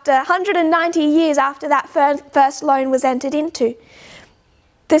 years after, 190 years after that first loan was entered into.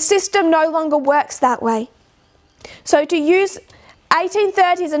 The system no longer works that way. So to use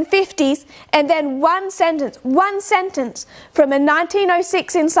 1830s and 50s and then one sentence from a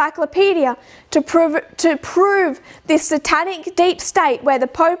 1906 encyclopedia to prove this satanic deep state where the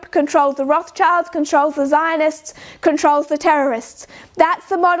Pope controls the Rothschilds, controls the Zionists, controls the terrorists. That's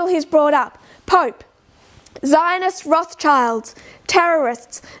the model he's brought up. Pope, Zionists, Rothschilds,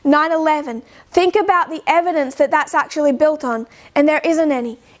 terrorists, 9/11. Think about the evidence that that's actually built on, and there isn't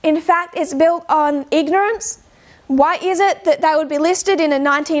any. In fact, it's built on ignorance, Why is it that they would be listed in a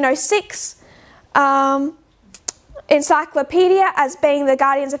 1906 encyclopedia as being the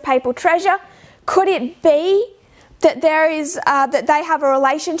guardians of papal treasure? Could it be that that they have a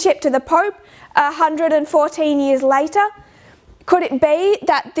relationship to the Pope 114 years later? Could it be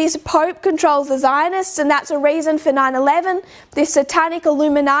that this Pope controls the Zionists and that's a reason for 9/11, this satanic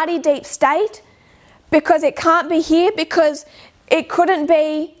Illuminati deep state? Because it can't be here, because it couldn't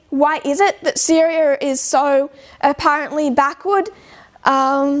be. Why is it that Syria is so apparently backward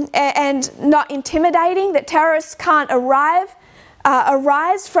and not intimidating, that terrorists can't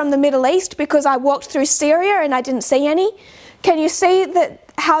arise from the Middle East? Because I walked through Syria and I didn't see any. Can you see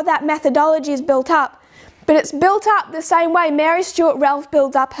how that methodology is built up? But it's built up the same way Mary Stuart Ralph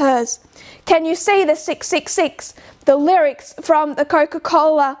builds up hers. Can you see the 666, the lyrics from the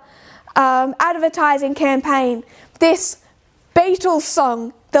Coca-Cola advertising campaign? This Beatles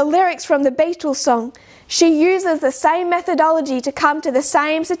song, the lyrics from the Beatles song, she uses the same methodology to come to the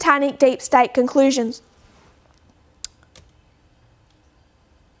same satanic deep state conclusions.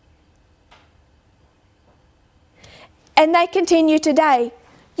 And they continue today.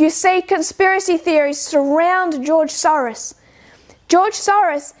 You see conspiracy theories surround George Soros. George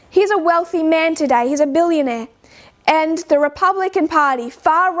Soros, he's a wealthy man today, he's a billionaire. And the Republican Party,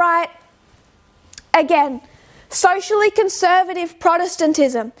 far right, again, socially conservative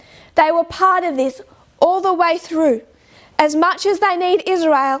Protestantism, they were part of this all the way through. As much as they need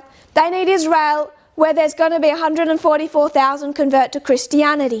Israel where there's going to be 144,000 convert to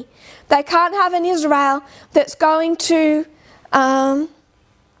Christianity. They can't have an Israel that's going to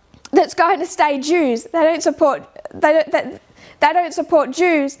stay Jews. They don't support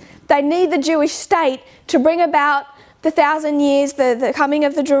Jews. They need the Jewish state to bring about the 1,000 years, the coming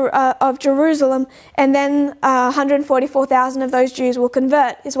of Jerusalem, and then 144,000 of those Jews will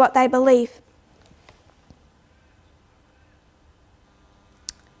convert, is what they believe.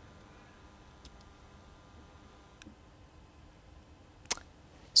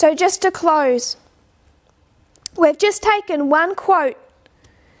 So just to close, we've just taken one quote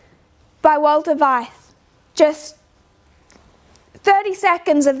by Walter Weiss, just 30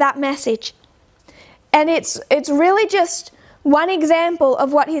 seconds of that message. And it's really just one example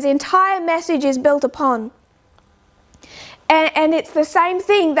of what his entire message is built upon. And it's the same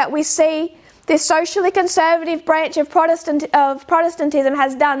thing that we see this socially conservative branch of Protestantism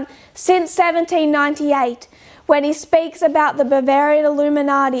has done since 1798, when he speaks about the Bavarian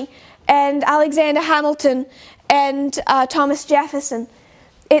Illuminati and Alexander Hamilton and Thomas Jefferson.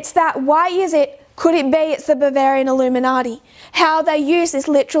 It's that, why is it, could it be it's the Bavarian Illuminati? How they use this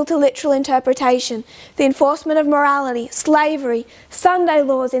literal to literal interpretation, the enforcement of morality, slavery, Sunday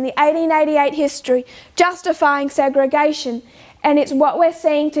laws in the 1888 history, justifying segregation. And it's what we're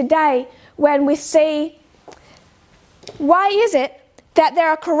seeing today when we see, why is it that there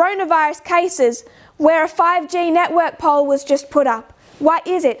are coronavirus cases where a 5G network pole was just put up? Why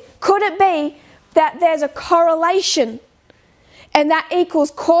is it? Could it be that there's a correlation and that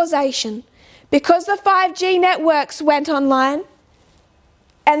equals causation? Because the 5G networks went online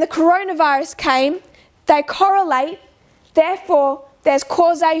and the coronavirus came, they correlate, therefore there's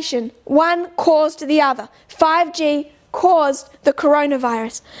causation. One caused the other. 5G caused the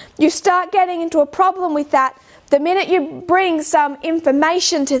coronavirus. You start getting into a problem with that the minute you bring some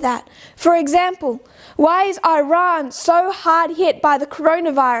information to that. For example, why is Iran so hard hit by the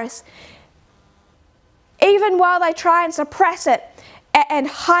coronavirus? Even while they try and suppress it and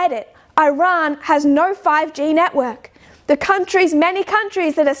hide it, Iran has no 5G network. Many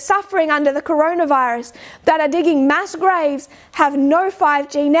countries that are suffering under the coronavirus, that are digging mass graves, have no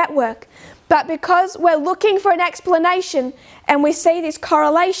 5G network. But because we're looking for an explanation and we see this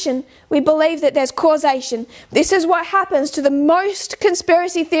correlation, we believe that there's causation. This is what happens to the most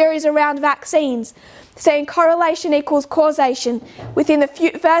conspiracy theories around vaccines, saying correlation equals causation within the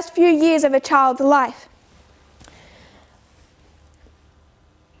first few years of a child's life.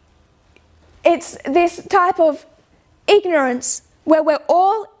 It's this type of ignorance where we're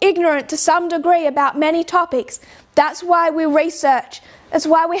all ignorant to some degree about many topics. That's why we research. That's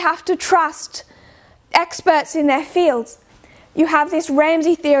why we have to trust experts in their fields. You have this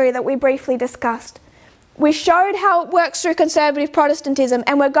Ramsey theory that we briefly discussed. We showed how it works through conservative Protestantism,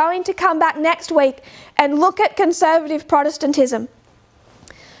 and we're going to come back next week and look at conservative Protestantism.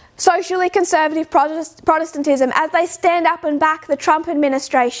 Socially conservative Protestantism, as they stand up and back the Trump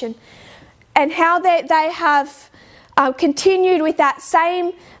administration, and how they have continued with that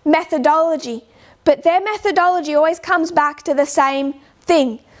same methodology. But their methodology always comes back to the same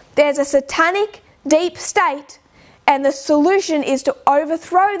thing. There's a satanic deep state, and the solution is to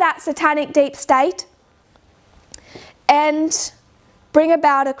overthrow that satanic deep state and bring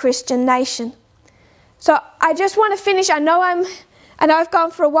about a Christian nation. So I just want to finish. I know I've gone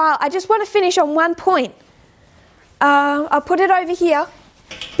for a while. I just want to finish on one point. I'll put it over here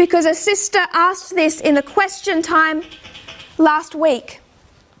because a sister asked this in a question time last week.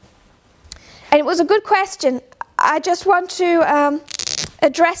 And it was a good question. I just want to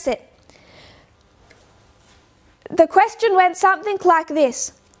address it. The question went something like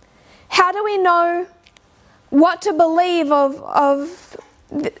this. How do we know what to believe of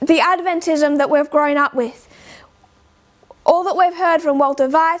the Adventism that we've grown up with? All that we've heard from Walter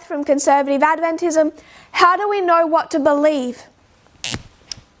Weiss, from conservative Adventism, how do we know what to believe?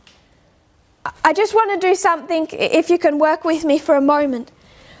 I just want to do something, if you can work with me for a moment.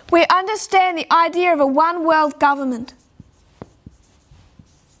 We understand the idea of a one world government.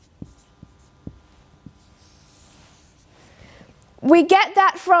 We get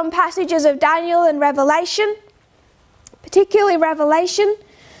that from passages of Daniel and Revelation, particularly Revelation.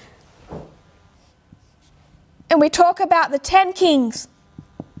 And we talk about the 10 kings.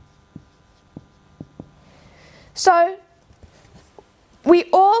 So, we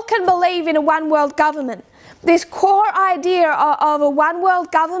all can believe in a one world government. This core idea of a one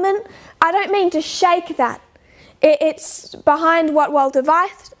world government, I don't mean to shake that. It's behind what Walter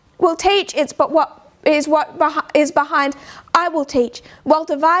Weiss will teach, it's what is behind I will teach.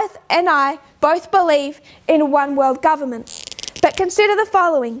 Walter Weiss and I both believe in a one world government. But consider the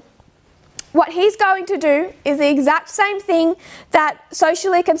following. What he's going to do is the exact same thing that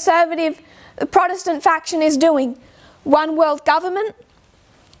socially conservative Protestant faction is doing. One world government.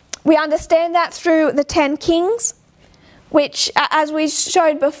 We understand that through the 10 kings, which, as we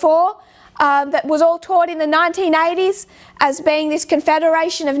showed before, that was all taught in the 1980s as being this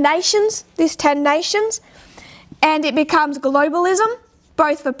confederation of nations, these 10 nations, and it becomes globalism,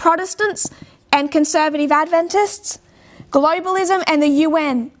 both for Protestants and conservative Adventists. Globalism and the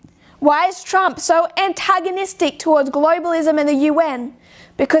UN. Why is Trump so antagonistic towards globalism and the UN?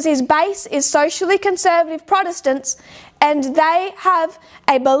 Because his base is socially conservative Protestants and they have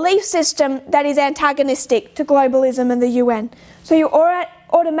a belief system that is antagonistic to globalism and the UN. So you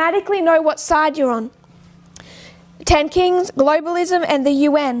automatically know what side you're on. 10 kings, globalism and the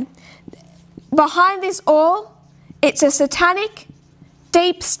UN. Behind this all, it's a satanic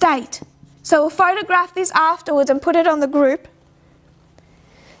deep state. So we'll photograph this afterwards and put it on the group.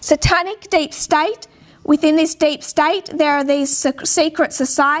 Satanic deep state. Within this deep state, there are these secret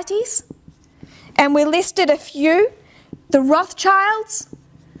societies. And we listed a few. The Rothschilds,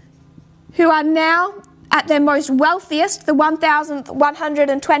 who are now at their most wealthiest, the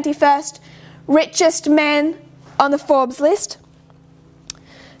 1,121st richest man on the Forbes list.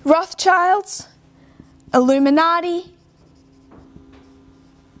 Rothschilds, Illuminati,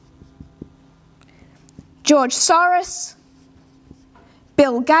 George Soros,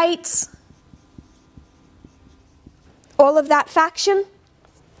 Bill Gates, all of that faction.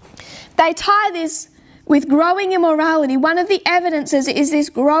 They tie this with growing immorality. One of the evidences is this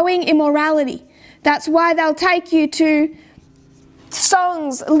growing immorality. That's why they'll take you to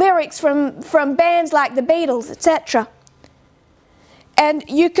songs, lyrics from bands like the Beatles, etc. And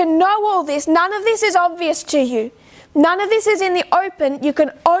you can know all this. None of this is obvious to you. None of this is in the open. You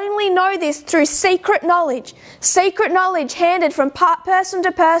can only know this through secret knowledge. Secret knowledge handed from person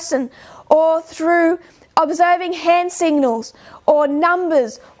to person, or through observing hand signals, or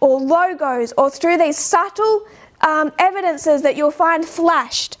numbers, or logos, or through these subtle evidences that you'll find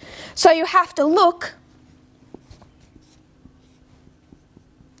flashed. So you have to look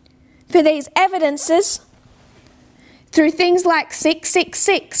for these evidences through things like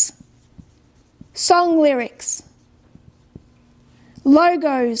 666, song lyrics,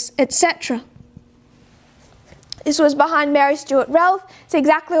 logos, etc. This was behind Mary Stuart Ralph. It's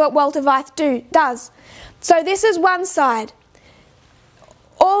exactly what Walter Weiss does. So this is one side.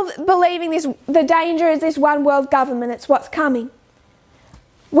 All believing this, the danger is this one world government. It's what's coming.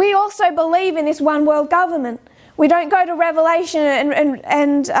 We also believe in this one world government. We don't go to Revelation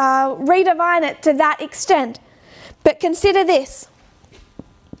and redefine it to that extent. But consider this.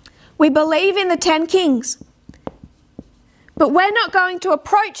 We believe in the 10 kings. But we're not going to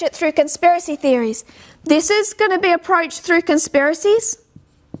approach it through conspiracy theories. This is going to be approached through conspiracies.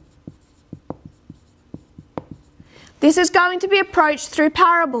 This is going to be approached through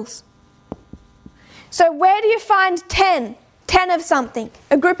parables. So where do you find 10? 10 of something.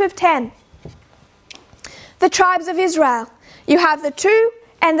 A group of 10. The tribes of Israel. You have the 2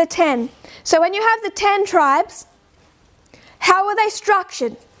 and the 10. So when you have the 10 tribes, how are they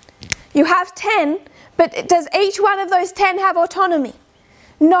structured? You have 10, but does each one of those 10 have autonomy?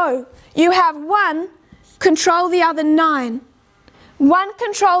 No. You have one control the other 9. 1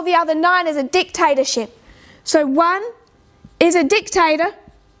 control the other 9 is a dictatorship. So 1 is a dictator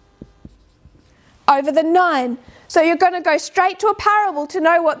over the 9. So you're going to go straight to a parable to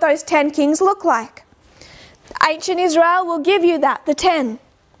know what those 10 kings look like. Ancient Israel will give you that, the 10.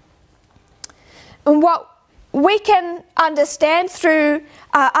 And what we can understand through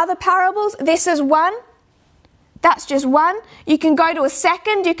other parables, this is 1. That's just 1. You can go to a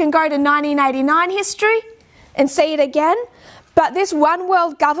second, you can go to 1989 history and see it again. But this one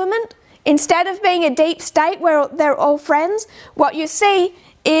world government, instead of being a deep state where they're all friends, what you see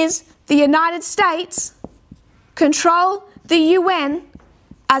is the United States control the UN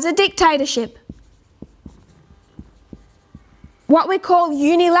as a dictatorship. What we call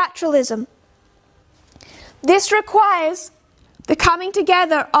unilateralism. This requires the coming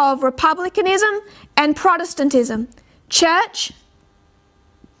together of republicanism and Protestantism. Church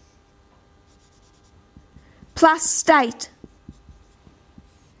plus state.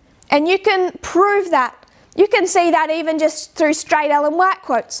 And you can prove that. You can see that even just through straight Ellen White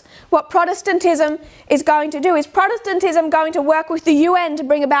quotes. What Protestantism is going to do. Is Protestantism going to work with the UN to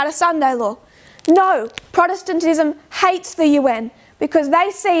bring about a Sunday law? No. Protestantism hates the UN because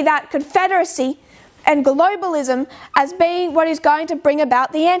they see that confederacy and globalism as being what is going to bring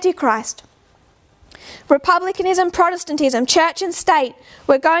about the Antichrist. Republicanism, Protestantism, church and state.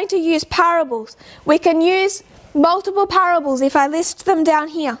 We're going to use parables. We can use multiple parables if I list them down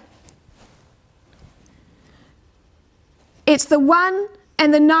here. It's the 1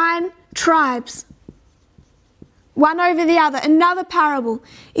 and the 9 tribes. One over the other. Another parable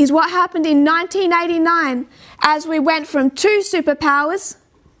is what happened in 1989 as we went from 2 superpowers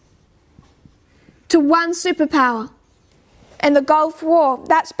to 1 superpower. And the Gulf War,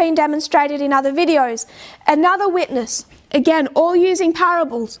 that's been demonstrated in other videos. Another witness, again, all using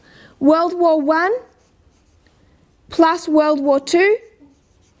parables. World War I plus World War II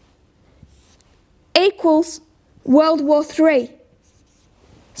equals World War III.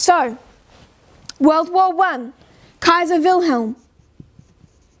 So, World War I, Kaiser Wilhelm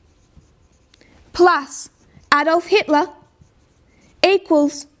plus Adolf Hitler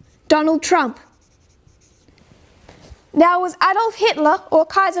equals Donald Trump. Now, was Adolf Hitler or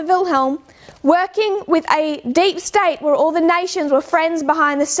Kaiser Wilhelm working with a deep state where all the nations were friends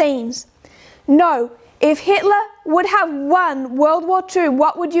behind the scenes? No. If Hitler would have won World War II,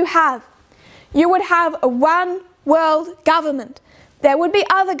 what would you have? You would have a one world government. There would be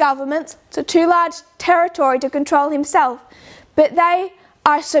other governments, so too large territory to control himself, but they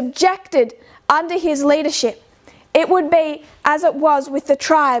are subjected under his leadership. It would be as it was with the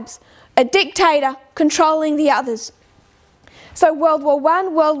tribes, a dictator controlling the others. So World War I,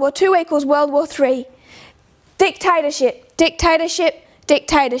 World War II equals World War III. Dictatorship, dictatorship,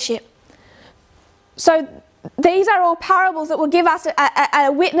 dictatorship. So these are all parables that will give us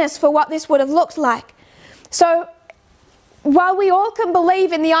a witness for what this would have looked like. So while we all can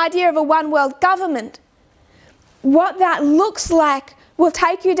believe in the idea of a one world government, what that looks like will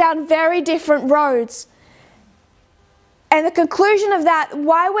take you down very different roads. And the conclusion of that,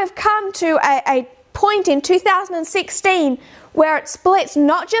 why we've come to a point in 2016 where it splits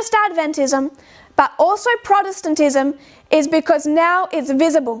not just Adventism but also Protestantism, is because now it's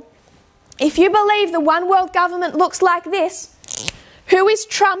visible. If you believe the one world government looks like this, who is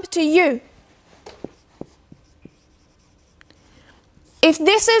Trump to you? If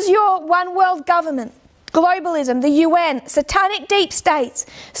this is your one world government, globalism, the UN, satanic deep states,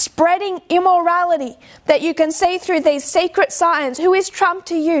 spreading immorality that you can see through these secret signs, who is Trump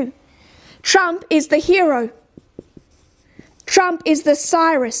to you? Trump is the hero. Trump is the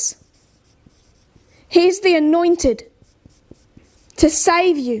Cyrus. He's the anointed to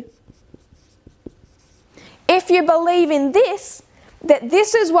save you. If you believe in this, that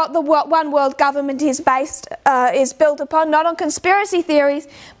this is what the one world government is built upon, not on conspiracy theories,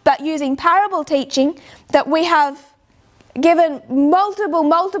 but using parable teaching, that we have given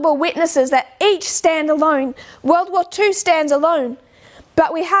multiple witnesses that each stand alone. World War II stands alone,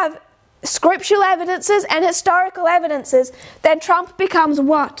 but we have scriptural evidences and historical evidences. Then Trump becomes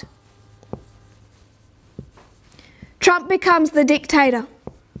what? Trump becomes the dictator.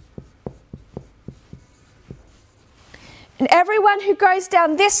 And everyone who goes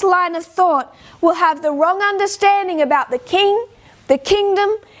down this line of thought will have the wrong understanding about the king, the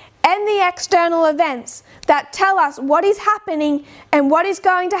kingdom, and the external events that tell us what is happening and what is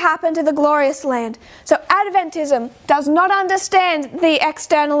going to happen to the glorious land. So Adventism does not understand the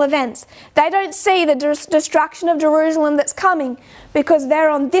external events. They don't see the destruction of Jerusalem that's coming because they're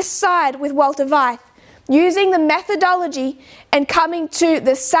on this side with Walter Veith, using the methodology and coming to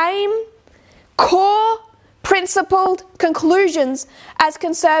the same core principled conclusions as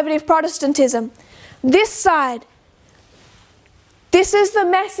conservative Protestantism. This side, this is the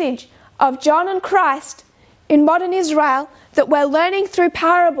message of John and Christ in modern Israel that we're learning through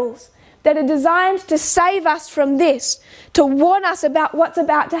parables that are designed to save us from this, to warn us about what's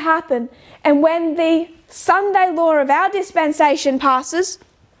about to happen. And when the Sunday law of our dispensation passes,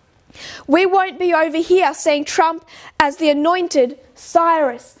 we won't be over here seeing Trump as the anointed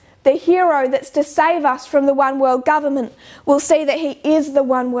Cyrus, the hero that's to save us from the one world government. We'll see that he is the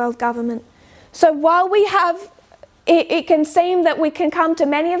one world government. So while we have, it can seem that we can come to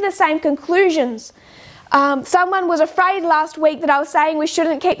many of the same conclusions. Someone was afraid last week that I was saying we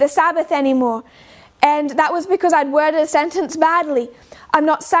shouldn't keep the Sabbath anymore. And that was because I'd worded a sentence badly. I'm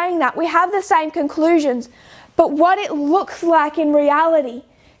not saying that. We have the same conclusions. But what it looks like in reality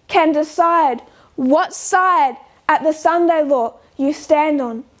can decide what side at the Sunday law you stand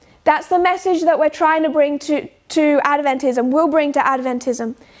on. That's the message that we're trying to bring to Adventism, will bring to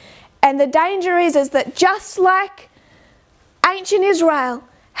Adventism. And the danger is that just like ancient Israel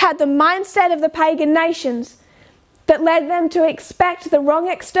had the mindset of the pagan nations that led them to expect the wrong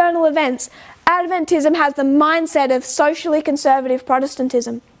external events, Adventism has the mindset of socially conservative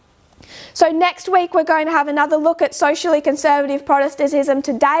Protestantism. So next week we're going to have another look at socially conservative Protestantism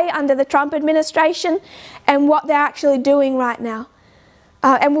today under the Trump administration and what they're actually doing right now.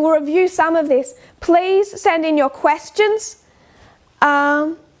 And we'll review some of this. Please send in your questions.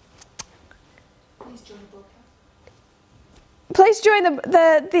 Please join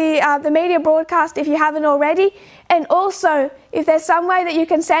the media broadcast if you haven't already. And also, if there's some way that you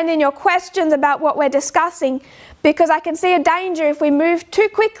can send in your questions about what we're discussing, because I can see a danger if we move too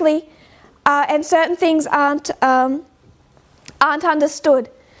quickly and certain things aren't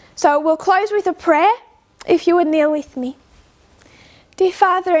understood. So we'll close with a prayer, if you would kneel with me. Dear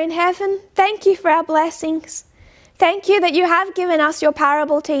Father in heaven, thank you for our blessings. Thank you that you have given us your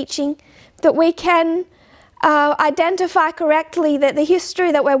parable teaching, that we can identify correctly that the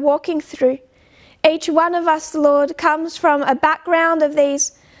history that we're walking through. Each one of us, Lord, comes from a background of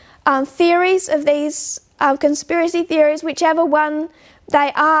these theories, of these conspiracy theories, whichever one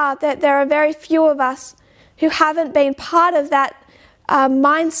they are, that there are very few of us who haven't been part of that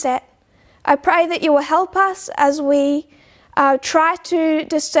mindset. I pray that you will help us as we try to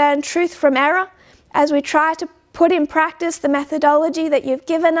discern truth from error, as we try to put in practice the methodology that you've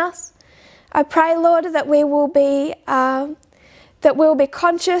given us. I pray, Lord, that we will be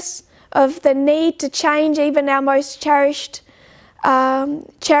conscious of the need to change even our most cherished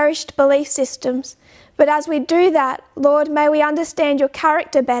belief systems. But as we do that, Lord, may we understand your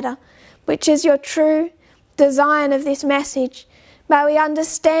character better, which is your true design of this message. May we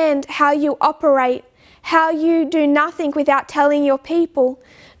understand how you operate, how you do nothing without telling your people,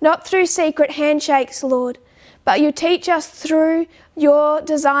 not through secret handshakes, Lord, but you teach us through your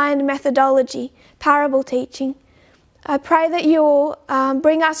designed methodology, parable teaching. I pray that you will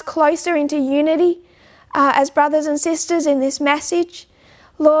bring us closer into unity as brothers and sisters in this message.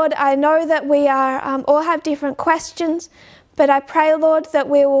 Lord, I know that we are all have different questions, but I pray, Lord, that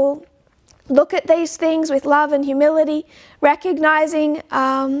we will look at these things with love and humility, recognizing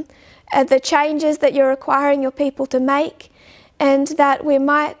the changes that you're requiring your people to make, and that we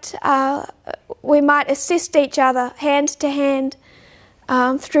might assist each other hand to hand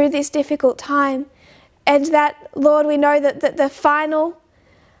through this difficult time. And that, Lord, we know that the final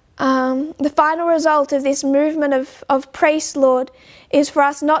result of this movement of priests, Lord, is for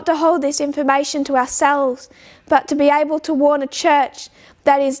us not to hold this information to ourselves, but to be able to warn a church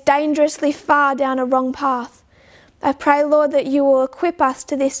that is dangerously far down a wrong path. I pray, Lord, that you will equip us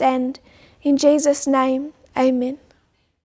to this end. In Jesus' name, amen.